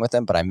in training with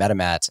him, but I met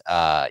him at,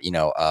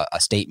 a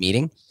state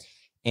meeting.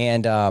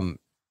 And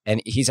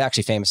he's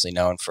actually famously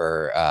known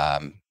for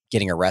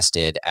getting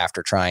arrested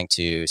after trying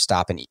to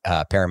stop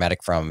a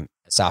paramedic from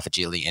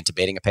esophageally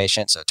intubating a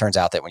patient. So it turns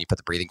out that when you put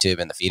the breathing tube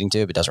in the feeding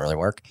tube, it doesn't really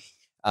work.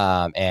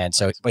 And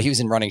so, but he was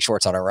in running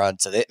shorts on a run.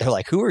 So they're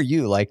like, who are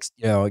you? Like,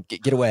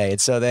 get away.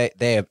 And so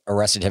they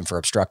arrested him for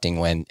obstructing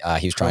when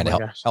he was trying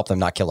to help them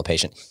not kill a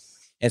patient.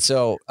 And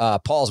so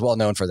Paul's well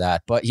known for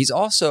that, but he's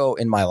also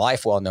in my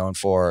life well known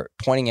for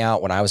pointing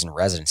out when I was in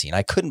residency, and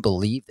I couldn't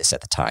believe this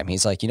at the time.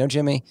 He's like,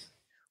 Jimmy,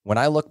 when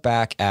I look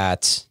back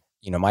at,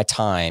 my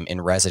time in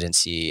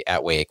residency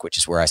at Wake, which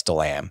is where I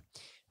still am,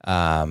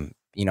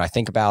 I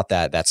think about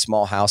that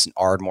small house in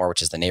Ardmore,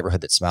 which is the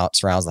neighborhood that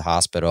surrounds the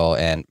hospital,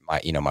 and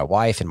my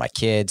wife and my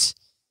kids,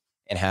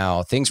 and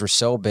how things were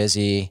so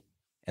busy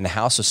and the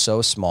house was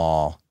so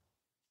small,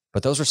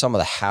 but those were some of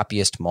the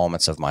happiest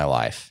moments of my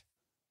life.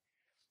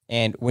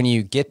 And when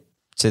you get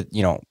to,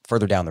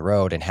 further down the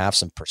road and have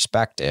some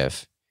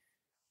perspective,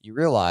 you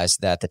realize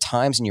that the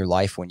times in your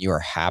life when you are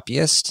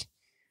happiest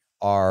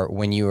are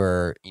when you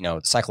are,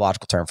 the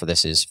psychological term for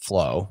this is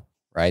flow,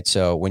 right?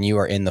 So when you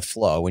are in the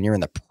flow, when you're in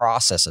the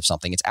process of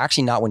something, it's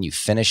actually not when you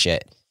finish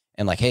it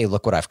and like, hey,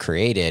 look what I've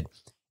created.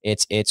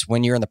 It's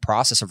when you're in the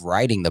process of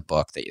writing the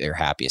book that you're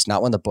happiest,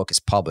 not when the book is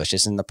published.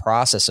 It's in the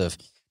process of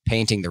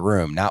painting the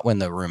room, not when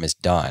the room is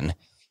done,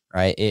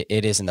 right?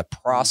 It is in the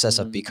process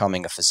of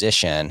becoming a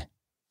physician,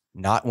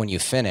 not when you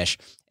finish.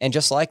 And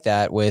just like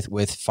that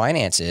with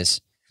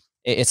finances,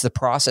 it's the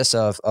process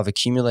of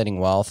accumulating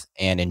wealth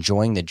and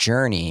enjoying the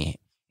journey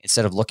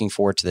instead of looking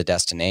forward to the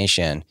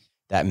destination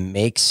that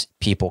makes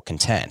people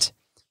content.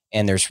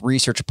 And there's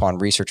research upon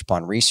research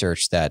upon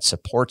research that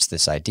supports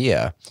this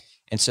idea.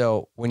 And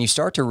so when you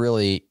start to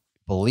really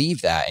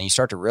believe that and you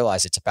start to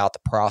realize it's about the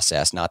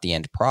process, not the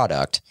end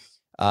product,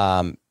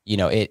 it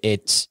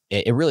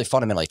really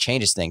fundamentally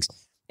changes things.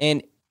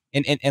 And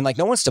like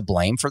no one's to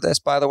blame for this,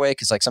 by the way,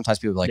 because like sometimes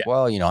people are like,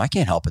 well, I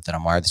can't help it that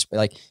I'm wired this way.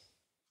 Like,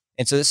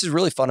 and so this has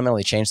really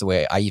fundamentally changed the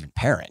way I even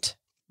parent,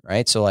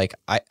 right? So like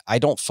I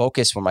don't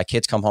focus when my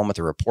kids come home with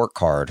a report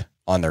card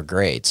on their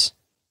grades.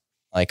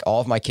 Like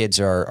all of my kids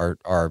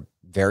are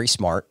very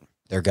smart.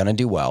 They're going to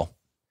do well.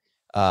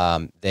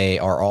 They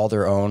are all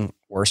their own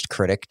worst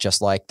critic,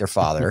 just like their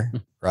father,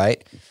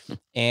 right?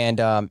 And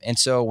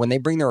so when they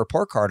bring their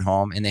report card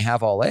home and they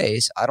have all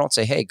A's, I don't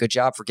say, hey, good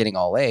job for getting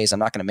all A's. I'm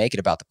not going to make it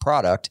about the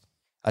product.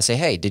 I say,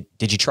 hey,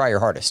 did you try your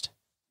hardest?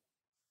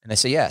 And they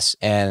say, yes.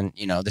 And,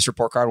 this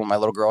report card, when my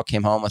little girl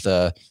came home with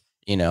a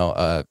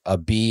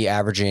B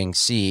averaging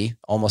C,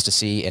 almost a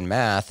C in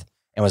math,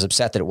 and was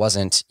upset that it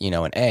wasn't,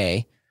 an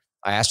A,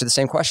 I asked her the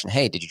same question.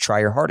 Hey, did you try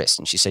your hardest?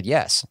 And she said,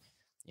 yes.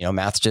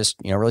 Math's just,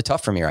 really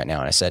tough for me right now.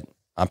 And I said,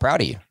 I'm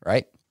proud of you,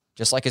 right?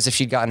 Just like as if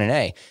she'd gotten an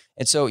A.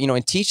 And so,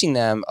 in teaching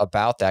them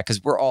about that,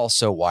 because we're all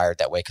so wired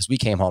that way, because we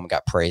came home and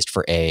got praised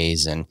for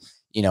A's and,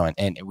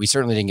 and we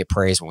certainly didn't get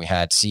praised when we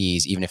had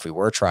C's, even if we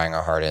were trying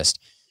our hardest.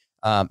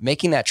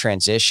 Making that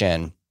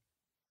transition,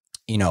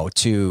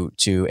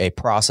 to a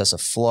process of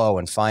flow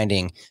and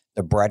finding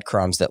the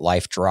breadcrumbs that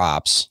life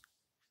drops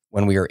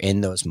when we are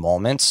in those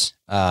moments,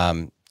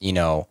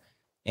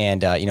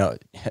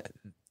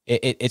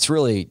 it's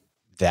really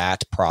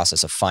that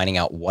process of finding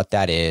out what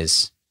that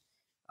is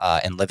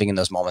and living in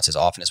those moments as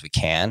often as we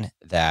can,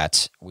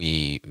 that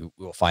we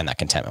will find that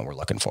contentment we're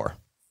looking for.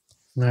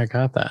 I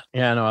got that.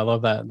 Yeah, no, I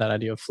love that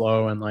idea of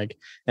flow and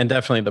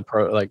definitely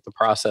the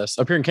process.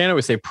 Up here in Canada,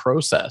 we say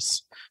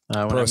process.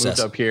 When process. I moved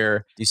up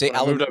here, do you say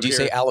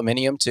say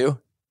aluminium too?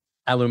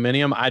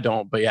 Aluminium, I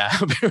don't, but yeah,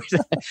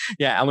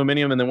 yeah,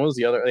 aluminium. And then what was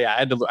the other? Yeah, I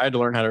had to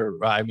learn how to.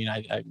 I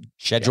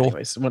schedule. Yeah,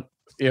 anyways,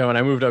 when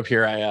I moved up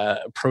here,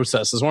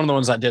 process is one of the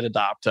ones I did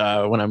adopt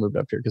when I moved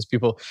up here, because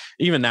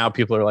even now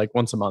people are like,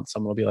 once a month,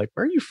 someone will be like,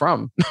 where are you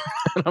from?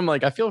 And I'm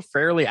like, I feel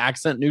fairly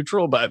accent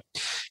neutral, but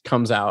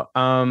comes out.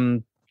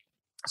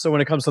 So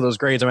when it comes to those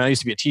grades, I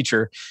used to be a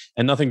teacher,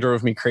 and nothing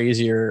drove me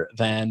crazier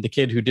than the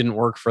kid who didn't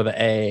work for the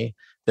A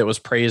that was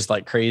praised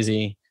like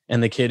crazy,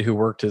 and the kid who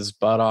worked his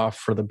butt off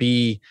for the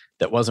B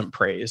that wasn't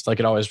praised. Like,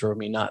 it always drove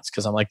me nuts,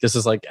 because I'm like, this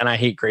is like, and I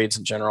hate grades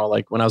in general.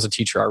 Like when I was a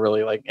teacher, I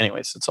really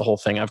anyways, it's a whole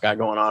thing I've got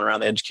going on around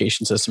the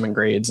education system and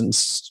grades and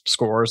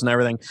scores and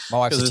everything. My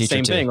wife's a teacher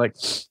same too. Thing. Like,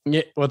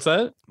 yeah, what's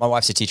that? My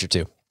wife's a teacher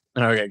too.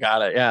 Okay,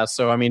 got it. Yeah.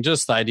 So,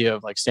 just the idea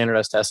of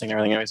standardized testing and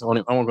everything. Anyways, I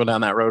won't go down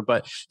that road,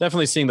 but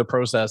definitely seeing the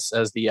process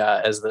as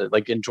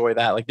the enjoy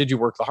that. Like, did you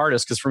work the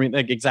hardest? Because for me,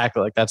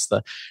 exactly, that's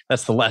the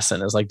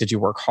lesson is did you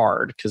work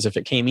hard? Because if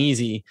it came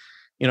easy,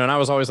 and I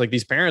was always like,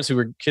 these parents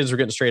kids were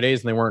getting straight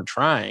A's and they weren't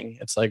trying.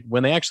 It's like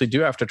when they actually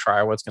do have to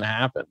try, what's going to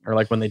happen? Or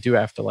like when they do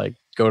have to like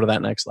go to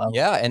that next level.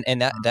 Yeah.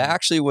 And that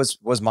actually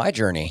was my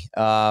journey.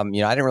 I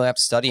didn't really have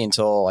to study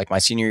until like my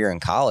senior year in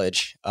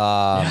college.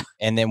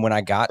 And then when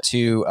I got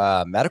to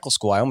medical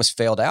school, I almost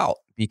failed out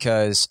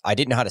because I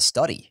didn't know how to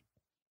study.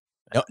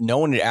 No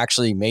one had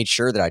actually made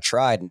sure that I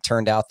tried, and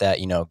turned out that,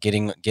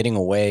 getting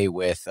away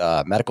with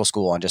medical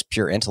school on just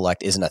pure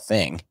intellect isn't a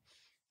thing.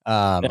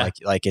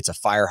 Like it's a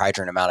fire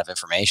hydrant amount of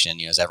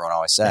information, as everyone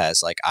always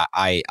says. Like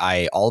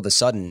I all of a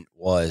sudden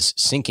was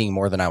sinking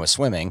more than I was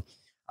swimming,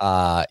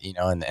 and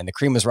the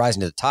cream was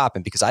rising to the top.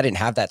 And because I didn't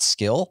have that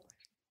skill,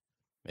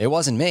 it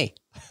wasn't me,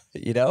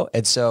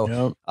 And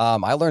so,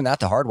 I learned that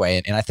the hard way.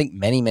 And I think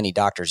many, many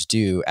doctors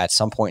do at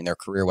some point in their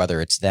career,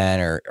 whether it's then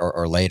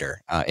or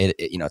later.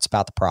 It's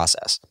about the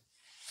process.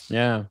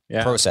 Yeah.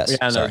 Process.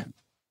 Yeah. Sorry.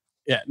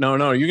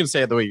 No, you can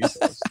say it the way you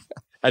say it.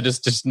 I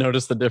just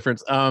noticed the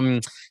difference. I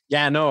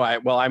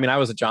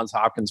was at Johns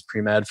Hopkins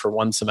pre-med for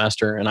one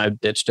semester and I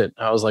ditched it.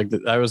 I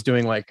was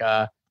doing like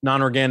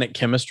non-organic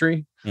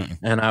chemistry.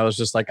 And I was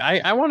just like,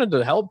 I wanted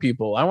to help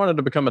people. I wanted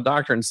to become a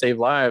doctor and save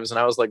lives. And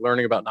I was like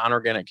learning about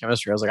non-organic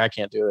chemistry. I was like, I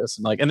can't do this.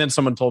 And then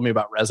someone told me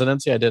about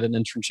residency. I did an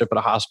internship at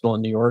a hospital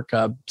in New York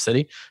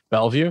City,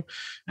 Bellevue.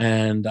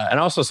 And I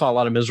also saw a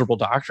lot of miserable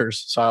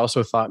doctors. So I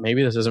also thought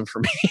maybe this isn't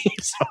for me.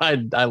 So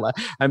the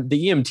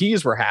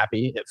EMTs were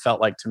happy. It felt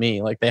like to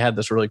me, like they had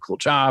this really cool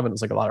job and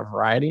it's like a lot of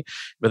variety.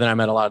 But then I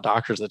met a lot of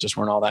doctors that just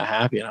weren't all that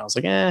happy. And I was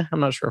like, I'm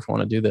not sure if I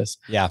want to do this.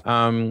 Yeah.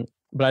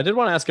 But I did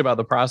want to ask about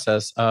the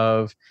process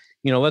of,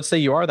 let's say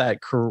you are that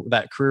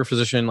career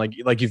physician,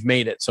 like you've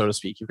made it, so to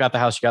speak. You've got the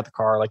house, you got the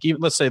car. Like even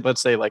let's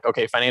say like,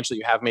 okay, financially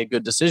you have made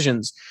good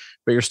decisions,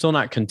 but you're still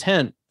not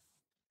content.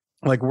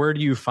 Like where do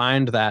you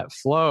find that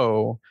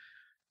flow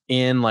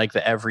in like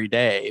the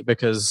everyday?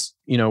 Because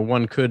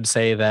one could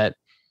say that,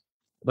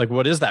 like,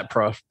 what is that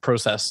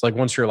process? Like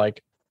once you're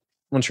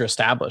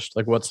established,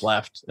 like what's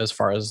left as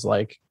far as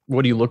like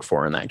what do you look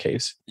for in that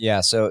case? Yeah.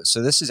 So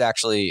this is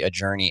actually a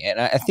journey, and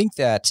I think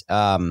that.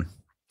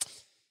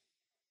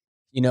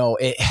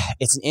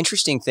 It's an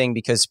interesting thing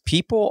because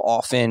people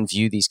often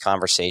view these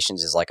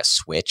conversations as like a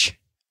switch.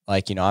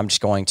 Like, I'm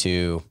just going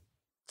to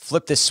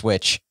flip this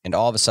switch and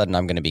all of a sudden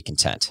I'm going to be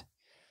content.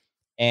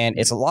 And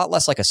it's a lot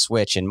less like a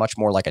switch and much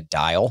more like a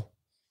dial,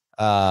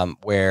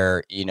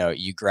 where,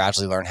 you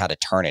gradually learn how to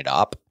turn it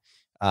up.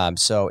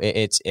 So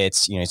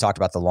it's, you talked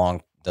about the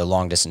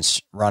long distance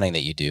running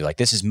that you do. Like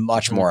this is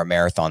much more a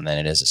marathon than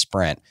it is a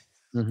sprint.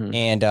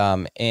 And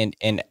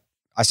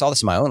I saw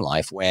this in my own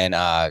life when,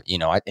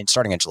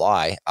 starting in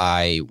July,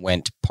 I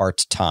went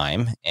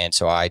part-time. And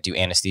so I do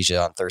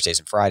anesthesia on Thursdays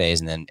and Fridays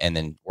and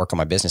then work on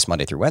my business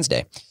Monday through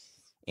Wednesday.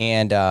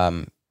 And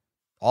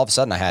all of a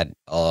sudden I had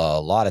a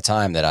lot of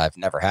time that I've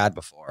never had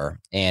before.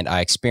 And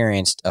I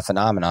experienced a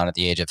phenomenon at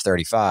the age of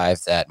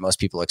 35 that most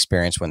people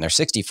experience when they're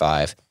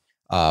 65,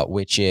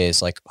 which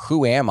is like,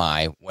 who am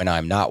I when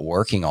I'm not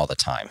working all the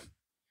time?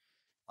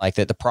 Like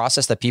the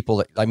process that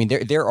people,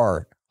 there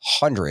are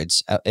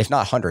hundreds, if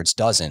not hundreds,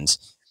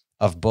 dozens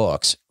of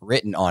books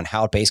written on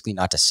how basically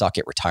not to suck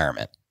at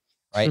retirement.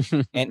 Right.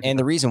 and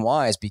the reason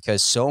why is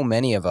because so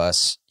many of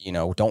us,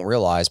 don't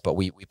realize, but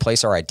we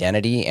place our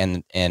identity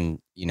and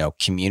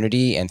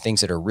community and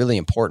things that are really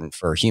important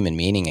for human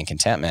meaning and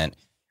contentment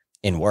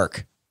in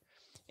work.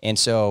 And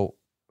so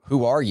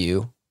who are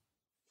you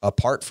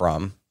apart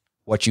from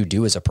what you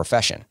do as a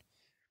profession?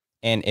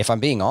 And if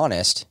I'm being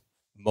honest,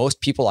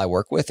 most people I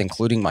work with,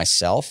 including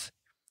myself,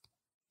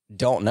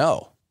 don't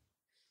know.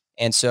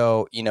 And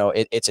so,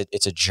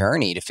 it's a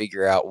journey to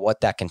figure out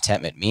what that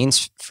contentment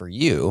means for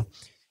you.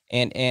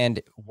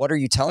 And what are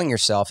you telling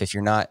yourself if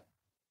you're not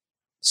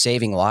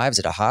saving lives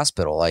at a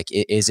hospital? Like,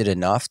 is it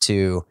enough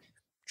to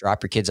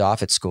drop your kids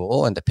off at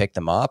school and to pick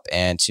them up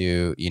and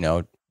to,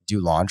 do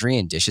laundry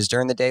and dishes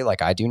during the day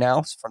like I do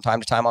now from time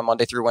to time on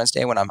Monday through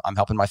Wednesday when I'm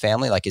helping my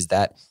family? Like,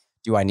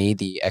 do I need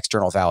the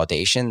external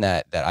validation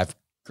that I've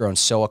grown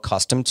so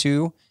accustomed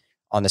to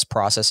on this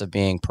process of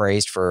being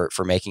praised for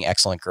making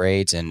excellent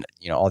grades and,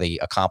 all the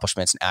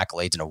accomplishments and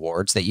accolades and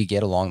awards that you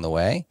get along the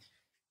way?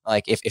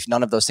 Like if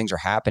none of those things are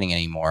happening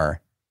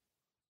anymore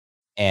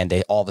and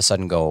they all of a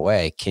sudden go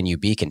away, can you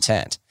be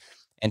content?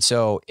 And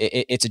so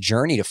it's a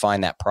journey to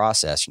find that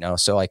process,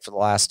 So like for the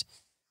last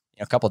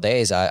couple of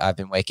days, I've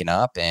been waking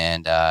up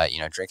and,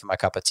 drinking my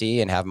cup of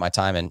tea and having my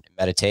time in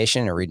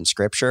meditation or reading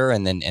scripture.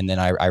 And then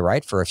I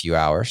write for a few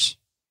hours.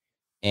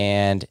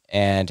 And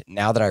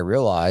now that I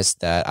realize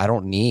that I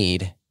don't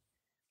need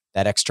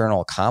that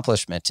external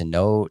accomplishment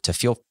to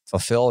feel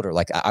fulfilled or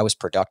like I was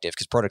productive,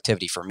 because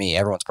productivity for me,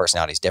 everyone's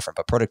personality is different,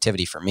 but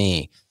productivity for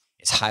me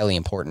is highly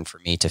important for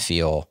me to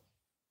feel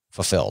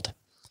fulfilled.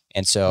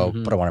 And so,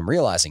 but what I'm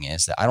realizing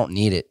is that I don't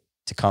need it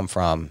to come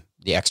from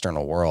the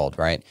external world,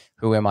 right?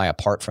 Who am I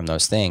apart from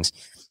those things?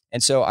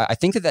 And so I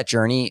think that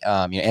journey,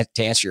 to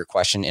answer your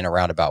question in a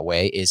roundabout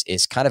way,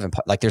 is kind of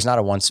like there's not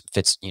a one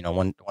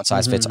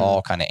size fits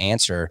all kind of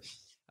answer,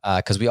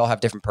 because we all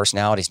have different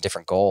personalities and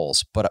different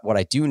goals. But what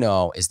I do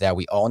know is that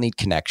we all need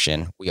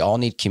connection, we all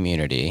need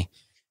community,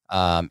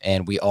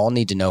 And we all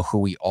need to know who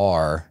we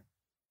are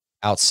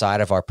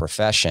outside of our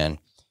profession.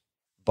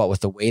 But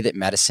with the way that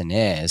medicine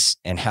is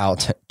and how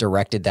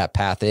directed that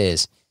path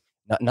is,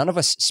 none of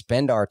us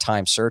spend our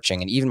time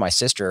searching. And even my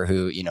sister,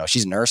 who,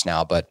 she's a nurse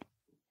now, but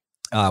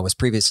was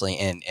previously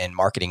in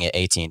marketing at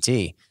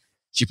AT&T.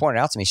 She pointed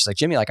out to me, she's like,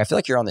 Jimmy, like, I feel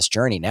like you're on this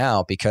journey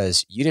now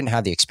because you didn't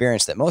have the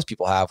experience that most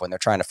people have when they're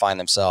trying to find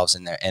themselves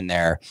in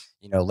their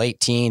late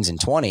teens and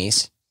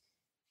 20s,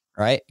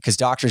 right? Because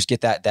doctors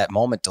get that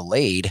moment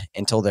delayed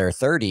until their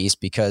 30s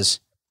because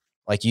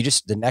like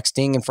the next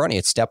thing in front of you,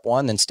 it's step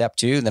 1, then step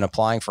 2, then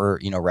applying for,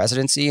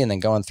 residency and then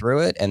going through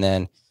it and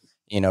then,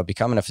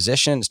 becoming a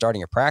physician, starting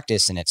your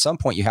practice. And at some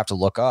point you have to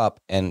look up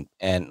and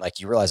like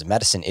you realize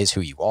medicine is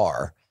who you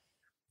are.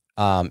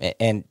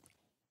 And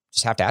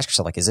just have to ask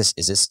yourself, like, is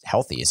this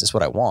healthy? Is this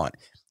what I want?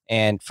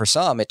 And for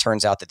some, it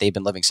turns out that they've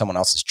been living someone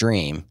else's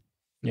dream.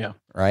 Yeah.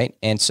 Right.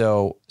 And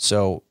so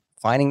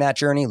finding that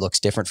journey looks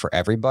different for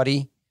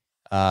everybody.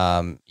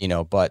 But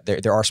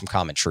there are some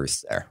common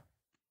truths there.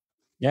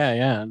 Yeah.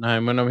 Yeah.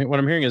 And what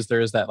I'm hearing is there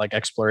is that like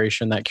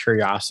exploration, that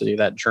curiosity,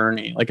 that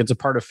journey, like it's a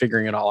part of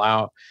figuring it all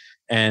out.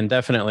 And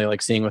definitely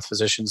like seeing with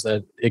physicians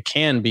that it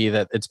can be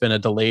that it's been a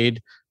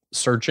delayed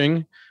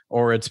searching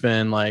or it's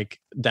been like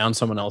down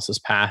someone else's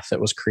path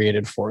that was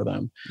created for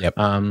them. Yep.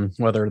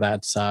 Whether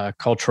that's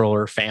cultural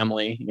or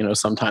family,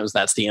 sometimes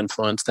that's the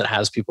influence that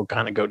has people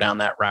kind of go down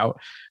that route.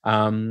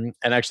 And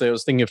actually I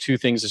was thinking of two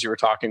things as you were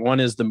talking. One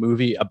is the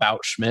movie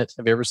About Schmidt.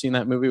 Have you ever seen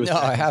that movie? No,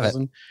 I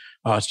haven't.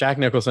 Oh, it's Jack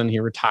Nicholson. He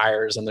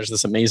retires and there's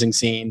this amazing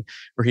scene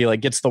where he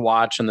like gets the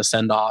watch and the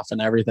send off and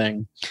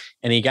everything.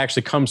 And he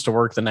actually comes to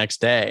work the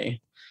next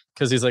day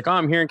because he's like, oh,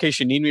 I'm here in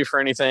case you need me for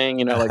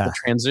anything, like the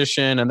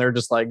transition. And they're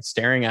just like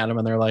staring at him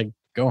and they're like,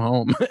 go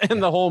home.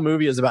 And the whole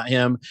movie is about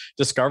him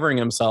discovering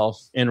himself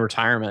in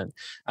retirement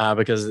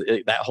because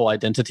that whole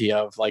identity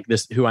of like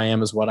this, who I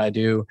am is what I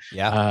do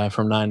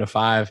from 9 to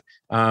 5.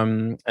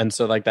 And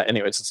so like that,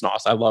 anyways, it's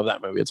awesome. I love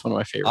that movie. It's one of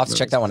my favorite. I'll have to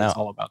check that one out. It's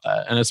all about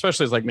that. And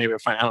especially as like maybe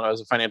I don't know,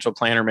 as a financial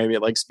planner, maybe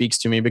it like speaks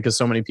to me because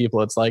so many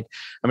people, it's like,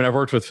 I mean, I've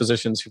worked with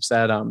physicians who've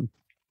said, oh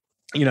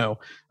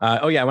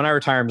yeah, when I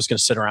retire, I'm just going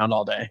to sit around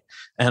all day.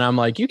 And I'm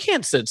like, you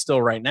can't sit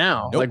still right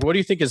now. Nope. Like, what do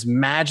you think is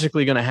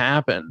magically going to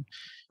happen?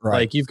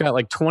 Right. Like you've got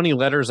like 20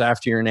 letters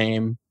after your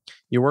name.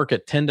 You work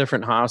at 10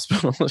 different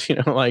hospitals,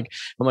 like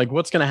I'm like,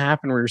 what's going to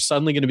happen where you're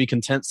suddenly going to be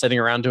content sitting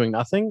around doing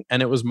nothing?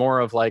 And it was more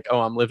of like, oh,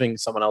 I'm living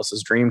someone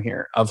else's dream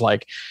here of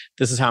like,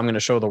 this is how I'm going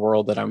to show the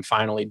world that I'm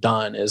finally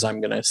done is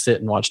I'm going to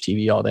sit and watch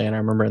TV all day. And I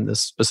remember in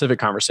this specific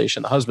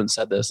conversation, the husband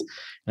said this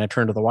and I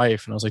turned to the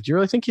wife and I was like, do you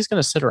really think he's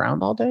going to sit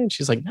around all day? And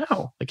she's like,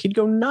 no, like he'd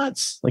go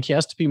nuts. Like he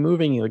has to be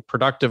moving. Like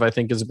productive, I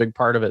think is a big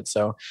part of it.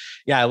 So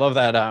yeah, I love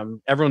that.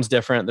 Everyone's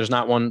different. There's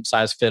not one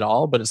size fit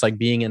all, but it's like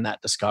being in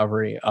that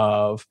discovery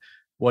of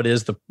what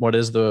is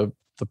the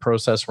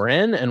process we're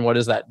in and what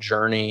is that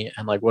journey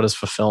and like what does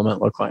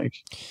fulfillment look like?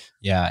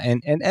 Yeah.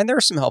 And there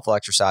are some helpful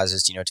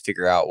exercises, to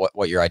figure out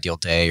what your ideal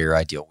day, your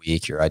ideal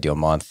week, your ideal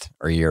month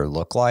or year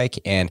look like.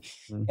 And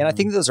I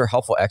think those are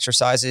helpful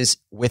exercises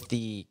with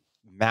the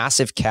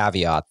massive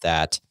caveat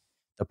that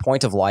the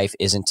point of life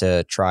isn't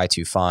to try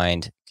to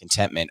find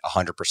contentment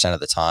 100% of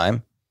the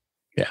time.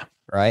 Yeah.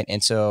 Right.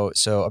 And so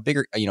a big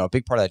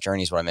part of that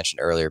journey is what I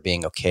mentioned earlier,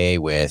 being okay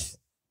with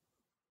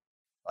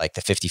like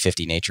the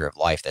 50-50 nature of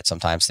life, that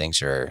sometimes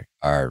things are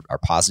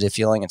positive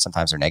feeling and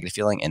sometimes they're negative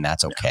feeling, and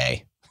that's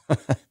okay.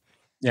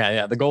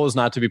 Yeah. The goal is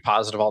not to be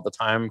positive all the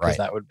time because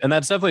and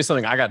that's definitely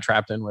something I got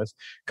trapped in with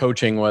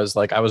coaching was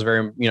like, I was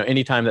very,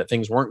 anytime that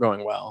things weren't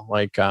going well,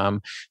 like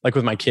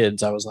with my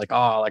kids, I was like,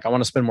 oh, like I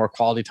want to spend more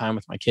quality time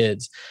with my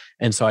kids.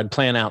 And so I'd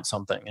plan out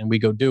something and we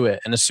go do it.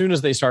 And as soon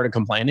as they started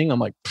complaining, I'm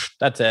like,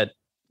 that's it.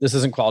 This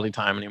isn't quality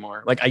time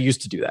anymore. Like I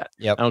used to do that.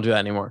 Yep. I don't do that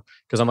anymore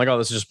because I'm like, oh,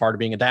 this is just part of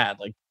being a dad.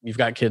 Like you've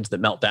got kids that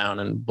melt down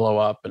and blow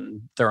up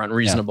and they're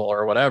unreasonable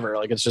or whatever.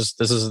 Like it's just,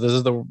 this is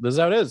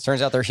how it is.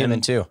 Turns out they're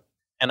human too.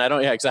 And I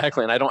don't,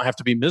 exactly. And I don't have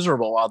to be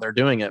miserable while they're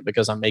doing it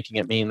because I'm making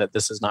it mean that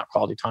this is not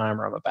quality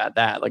time or I'm a bad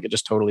dad. Like it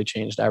just totally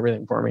changed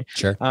everything for me.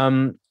 Sure.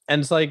 And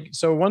it's like,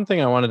 so one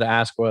thing I wanted to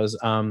ask was,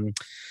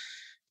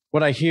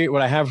 what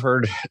I have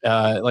heard,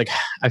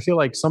 I feel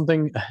like so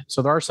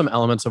there are some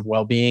elements of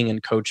well-being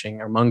and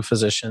coaching among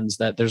physicians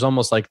that there's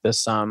almost like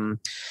this,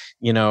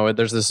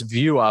 there's this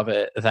view of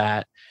it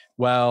that,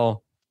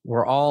 well,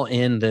 we're all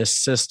in this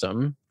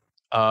system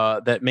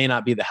that may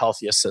not be the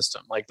healthiest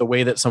system. Like the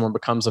way that someone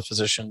becomes a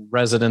physician,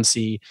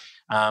 residency,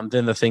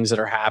 then the things that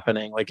are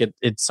happening, like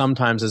it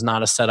sometimes is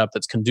not a setup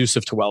that's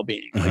conducive to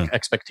well-being, like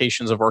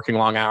expectations of working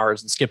long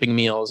hours and skipping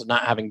meals and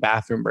not having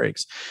bathroom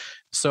breaks.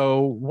 So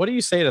what do you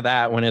say to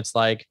that when it's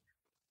like,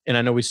 and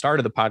I know we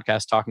started the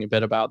podcast talking a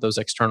bit about those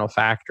external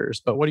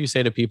factors, but what do you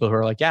say to people who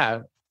are like,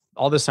 yeah,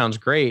 all this sounds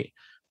great,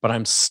 but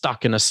I'm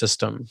stuck in a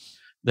system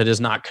that is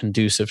not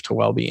conducive to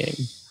well-being?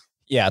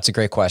 Yeah, it's a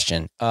great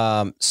question.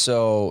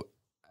 So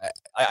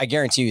I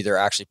guarantee you there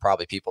are actually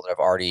probably people that have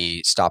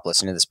already stopped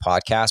listening to this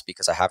podcast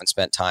because I haven't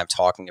spent time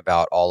talking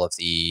about all of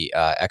the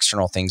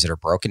external things that are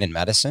broken in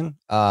medicine.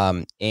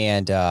 And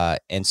the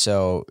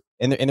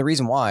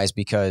reason why is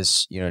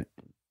because,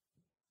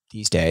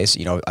 these days,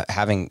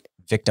 having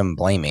victim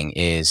blaming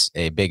is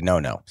a big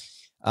no-no.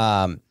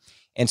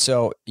 And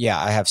so, yeah,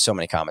 I have so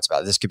many comments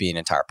about it. This could be an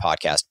entire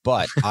podcast,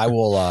 but I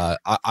will,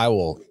 I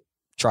will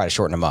try to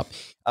shorten them up.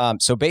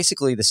 So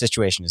basically the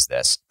situation is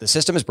this: the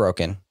system is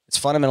broken. It's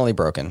fundamentally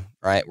broken,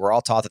 right? We're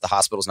all taught that the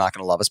hospital is not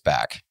going to love us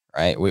back,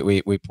 right?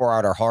 We pour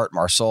out our heart,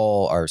 our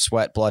soul, our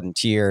sweat, blood, and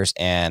tears,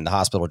 and the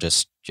hospital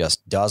just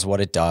does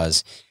what it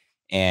does.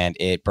 And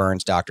it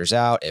burns doctors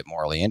out. It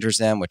morally injures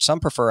them, which some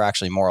prefer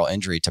actually moral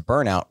injury to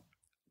burnout.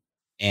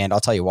 And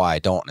I'll tell you why I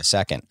don't in a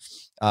second.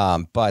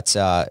 But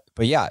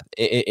yeah,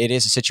 it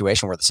is a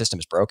situation where the system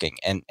is broken,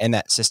 and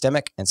that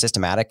systemic and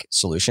systematic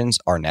solutions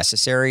are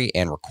necessary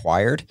and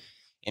required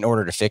in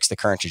order to fix the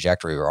current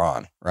trajectory we're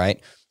on,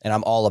 right? And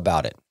I'm all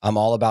about it. I'm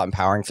all about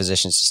empowering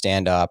physicians to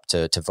stand up,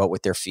 to vote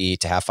with their feet,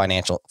 to have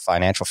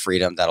financial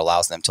freedom that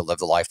allows them to live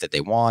the life that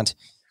they want,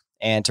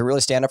 and to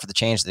really stand up for the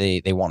change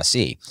they want to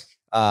see.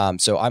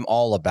 So I'm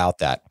all about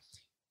that.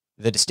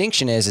 The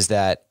distinction is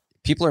that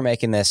people are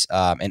making this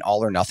an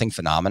all or nothing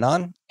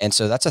phenomenon. And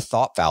so that's a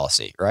thought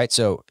fallacy, right?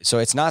 So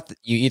it's not that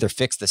you either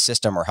fix the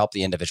system or help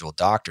the individual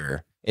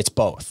doctor. It's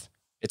both.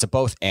 It's a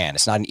both and.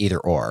 It's not an either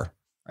or,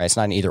 right? It's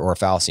not an either or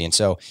fallacy. And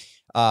so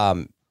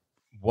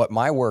what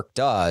my work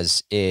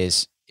does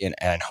is,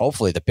 and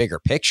hopefully the bigger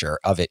picture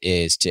of it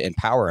is to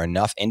empower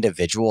enough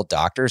individual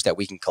doctors that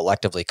we can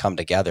collectively come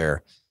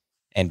together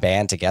and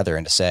band together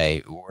and to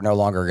say, we're no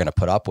longer going to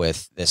put up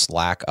with this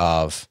lack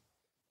of,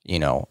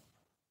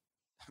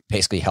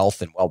 basically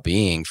health and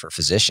well-being for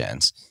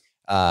physicians.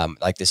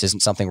 Like this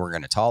isn't something we're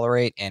going to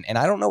tolerate. And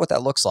I don't know what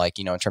that looks like,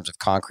 in terms of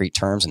concrete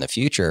terms in the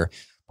future.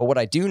 But what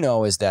I do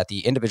know is that the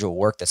individual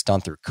work that's done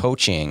through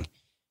coaching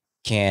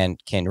can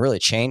really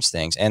change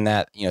things. And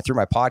that, through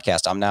my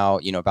podcast, I'm now,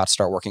 about to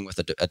start working with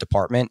a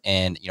department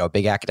and, a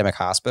big academic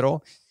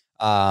hospital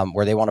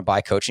where they want to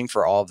buy coaching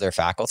for all of their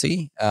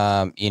faculty,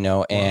 wow.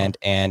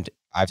 And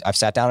I've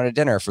sat down at a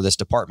dinner for this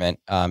department,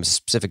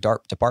 specific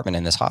department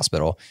in this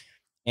hospital,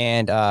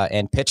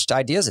 and pitched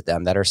ideas at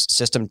them that are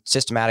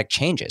systematic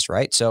changes,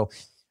 right? So,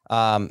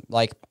 in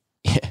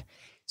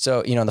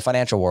the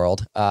financial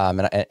world,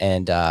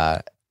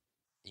 the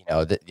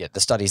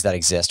studies that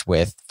exist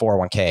with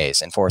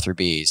 401ks and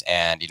 403bs,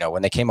 and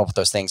when they came up with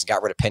those things,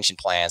 got rid of pension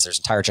plans. There's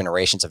entire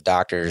generations of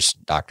doctors.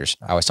 I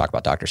always talk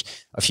about doctors,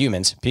 of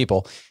humans,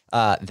 people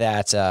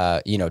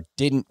that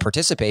didn't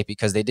participate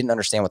because they didn't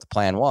understand what the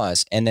plan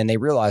was, and then they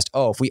realized,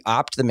 if we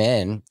opt them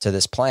in to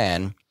this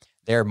plan,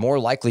 they're more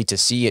likely to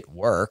see it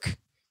work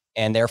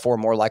and therefore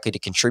more likely to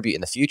contribute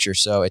in the future.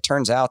 So it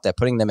turns out that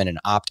putting them in an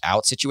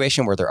opt-out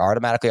situation where they're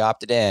automatically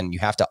opted in, you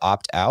have to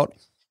opt out,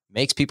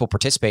 makes people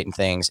participate in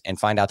things and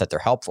find out that they're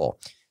helpful.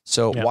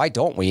 So why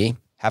don't we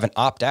have an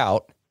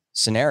opt-out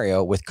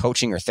scenario with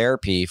coaching or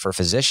therapy for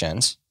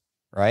physicians,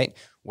 right?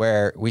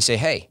 Where we say,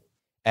 hey,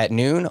 at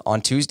noon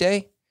on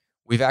Tuesday,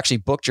 we've actually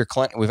booked your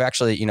clinic. We've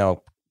actually,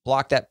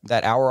 blocked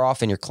that hour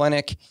off in your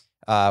clinic.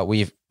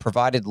 We've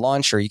provided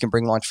lunch, or you can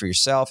bring lunch for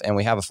yourself, and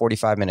we have a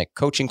 45-minute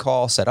coaching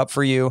call set up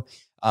for you.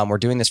 We're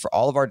doing this for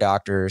all of our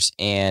doctors.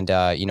 And,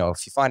 if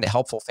you find it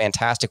helpful,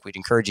 fantastic. We'd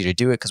encourage you to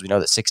do it because we know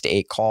that 6 to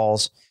 8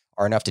 calls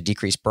are enough to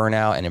decrease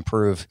burnout and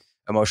improve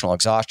emotional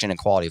exhaustion and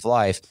quality of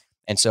life.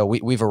 And so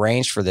we've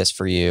arranged for this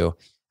for you.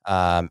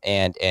 And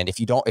if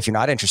you're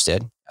not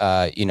interested,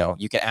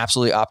 you can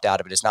absolutely opt out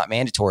of it. It's not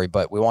mandatory,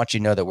 but we want you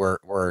to know that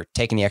we're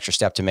taking the extra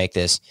step to make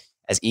this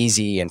as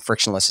easy and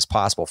frictionless as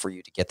possible for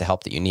you to get the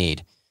help that you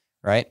need.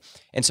 Right.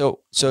 And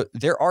so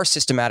there are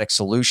systematic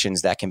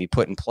solutions that can be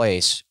put in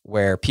place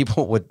where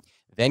people would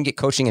then get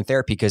coaching and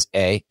therapy because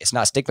it's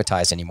not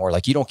stigmatized anymore.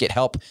 Like you don't get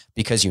help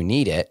because you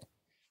need it,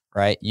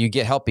 right? You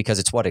get help because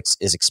it's what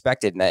is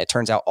expected. And it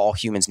turns out all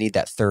humans need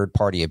that third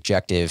party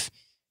objective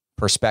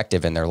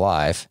perspective in their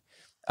life.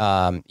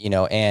 And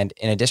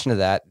in addition to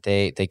that,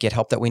 they get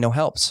help that we know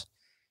helps.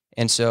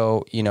 And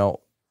so,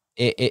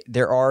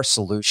 there are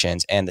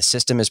solutions, and the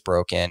system is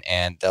broken,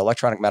 and the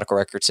electronic medical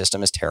record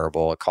system is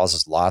terrible. It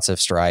causes lots of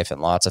strife and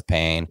lots of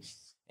pain.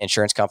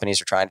 Insurance companies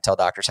are trying to tell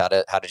doctors how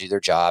to do their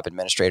job.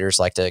 Administrators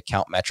like to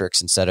count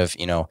metrics instead of,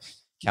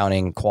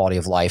 counting quality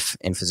of life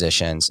in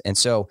physicians. And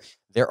so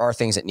there are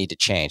things that need to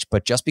change,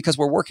 but just because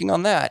we're working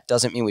on that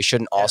doesn't mean we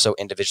shouldn't also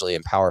individually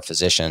empower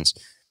physicians.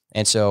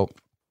 And so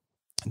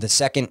the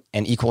second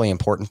and equally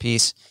important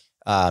piece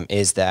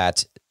is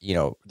that,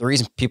 the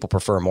reason people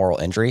prefer moral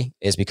injury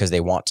is because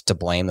they want to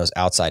blame those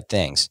outside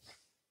things.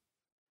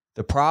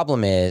 The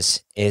problem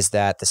is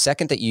that the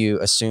second that you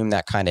assume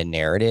that kind of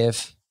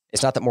narrative,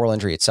 it's not that moral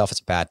injury itself is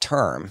a bad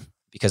term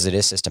because it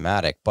is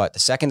systematic, but the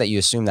second that you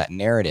assume that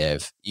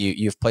narrative,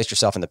 you've placed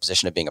yourself in the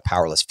position of being a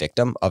powerless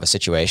victim of a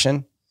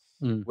situation,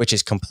 which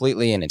is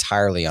completely and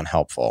entirely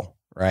unhelpful,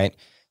 right?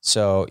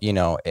 So,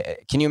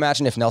 can you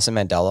imagine if Nelson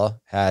Mandela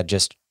had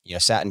just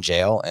sat in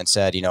jail and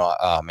said,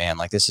 oh man,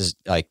 like this is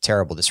like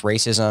terrible. This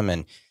racism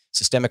and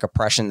systemic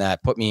oppression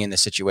that put me in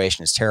this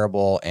situation is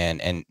terrible.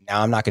 And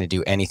now I'm not going to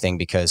do anything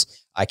because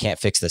I can't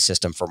fix the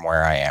system from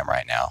where I am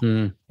right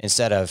now.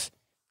 Instead of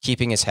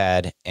keeping his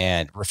head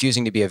and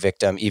refusing to be a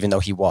victim, even though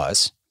he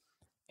was,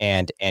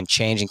 and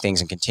changing things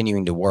and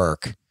continuing to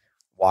work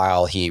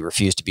while he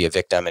refused to be a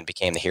victim and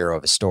became the hero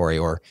of his story.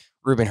 Or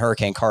Reuben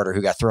Hurricane Carter,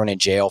 who got thrown in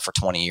jail for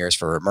 20 years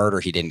for a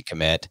murder he didn't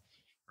commit,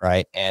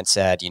 right? And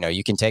said,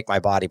 you can take my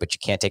body, but you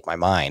can't take my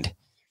mind,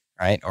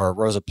 right? Or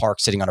Rosa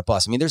Parks sitting on a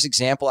bus. I mean, there's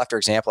example after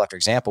example after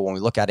example when we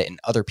look at it in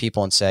other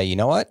people and say, you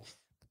know what?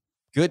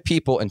 Good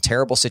people in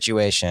terrible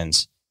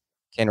situations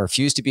can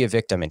refuse to be a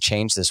victim and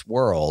change this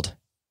world,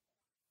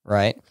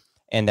 right?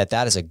 And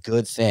that is a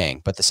good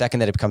thing. But the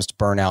second that it becomes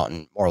burnout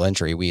and moral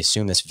injury, we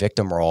assume this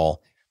victim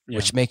role,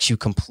 which makes you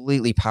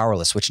completely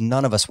powerless, which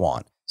none of us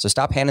want. So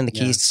stop handing the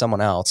keys to someone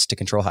else to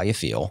control how you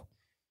feel,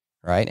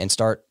 right? And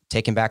start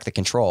taking back the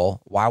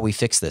control while we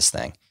fix this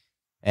thing.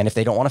 And if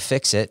they don't want to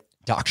fix it,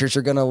 doctors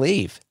are going to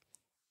leave,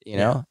 you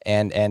know,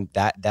 and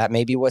that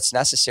may be what's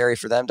necessary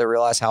for them to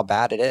realize how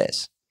bad it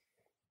is.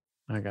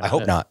 I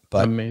hope not,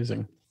 but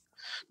amazing.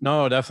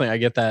 No, definitely. I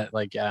get that.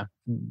 Like,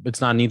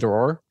 it's not an either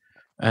or,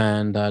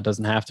 and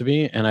doesn't have to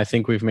be. And I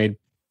think we've made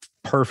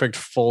perfect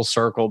full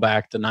circle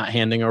back to not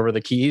handing over the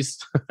keys.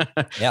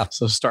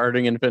 So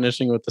starting and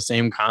finishing with the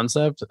same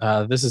concept.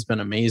 This has been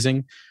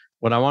amazing.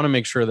 What I want to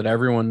make sure that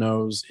everyone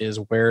knows is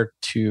where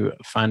to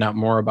find out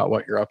more about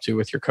what you're up to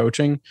with your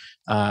coaching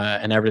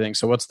and everything.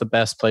 So what's the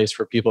best place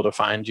for people to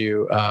find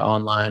you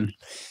online?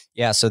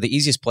 Yeah. So the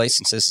easiest place,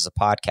 since this is a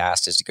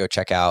podcast, is to go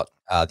check out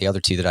the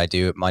other two that I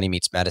do, Money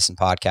Meets Medicine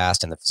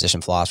podcast and the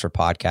Physician Philosopher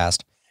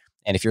podcast.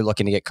 And if you're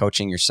looking to get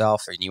coaching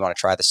yourself and you want to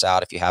try this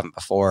out, if you haven't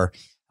before,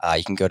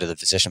 you can go to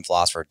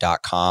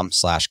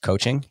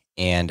thephysicianphilosopher.com/coaching.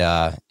 And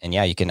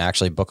yeah, you can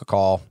actually book a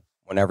call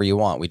whenever you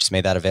want. We just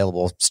made that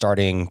available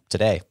starting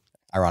today.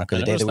 Ironically,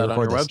 the day that we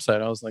record this. On your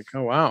website, I was like,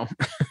 oh, wow.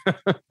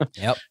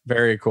 Yep.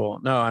 Very cool.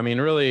 No, I mean,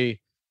 really,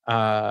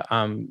 I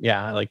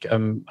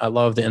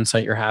love the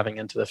insight you're having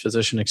into the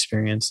physician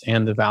experience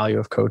and the value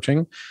of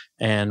coaching.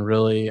 And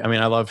really, I mean,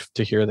 I love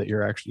to hear that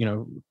you're actually,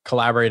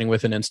 collaborating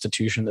with an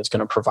institution that's going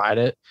to provide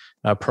it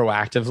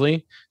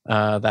proactively.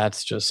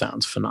 That's just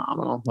sounds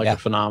phenomenal, a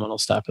phenomenal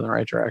step in the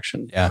right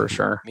direction for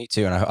sure. Me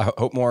too. And I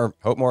hope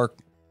more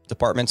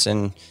departments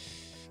and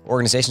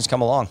organizations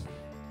come along.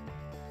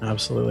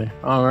 Absolutely.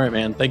 All right,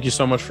 man. Thank you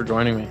so much for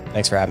joining me.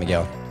 Thanks for having me,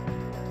 Galen.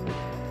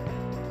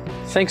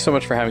 Thanks so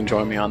much for having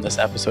joined me on this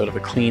episode of the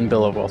Clean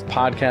Bill of Wealth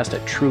podcast.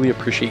 I truly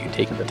appreciate you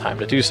taking the time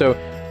to do so.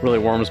 It really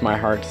warms my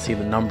heart to see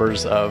the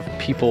numbers of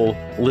people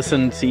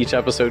listen to each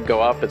episode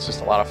go up. It's just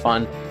a lot of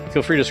fun.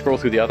 Feel free to scroll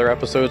through the other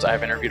episodes.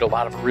 I've interviewed a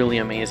lot of really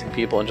amazing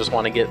people and just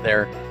want to get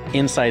their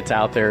insights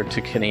out there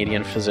to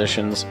Canadian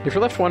physicians. If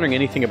you're left wondering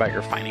anything about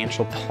your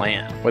financial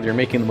plan, whether you're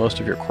making the most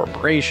of your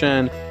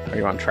corporation, are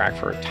you on track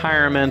for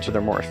retirement, are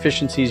there more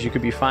efficiencies you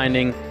could be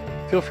finding,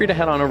 feel free to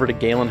head on over to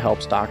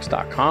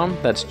galenhelpsdocs.com.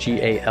 That's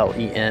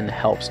GALEN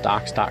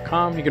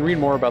helpsdocs.com. You can read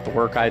more about the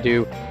work I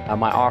do,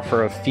 my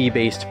offer of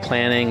fee-based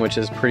planning, which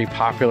is pretty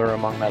popular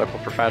among medical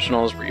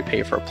professionals, where you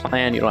pay for a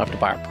plan, you don't have to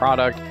buy a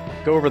product.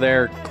 Go over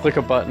there, click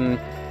a button,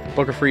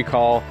 book a free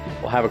call.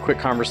 We'll have a quick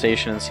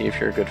conversation and see if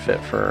you're a good fit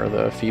for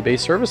the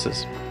fee-based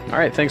services. All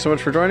right, thanks so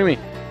much for joining me.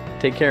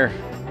 Take care.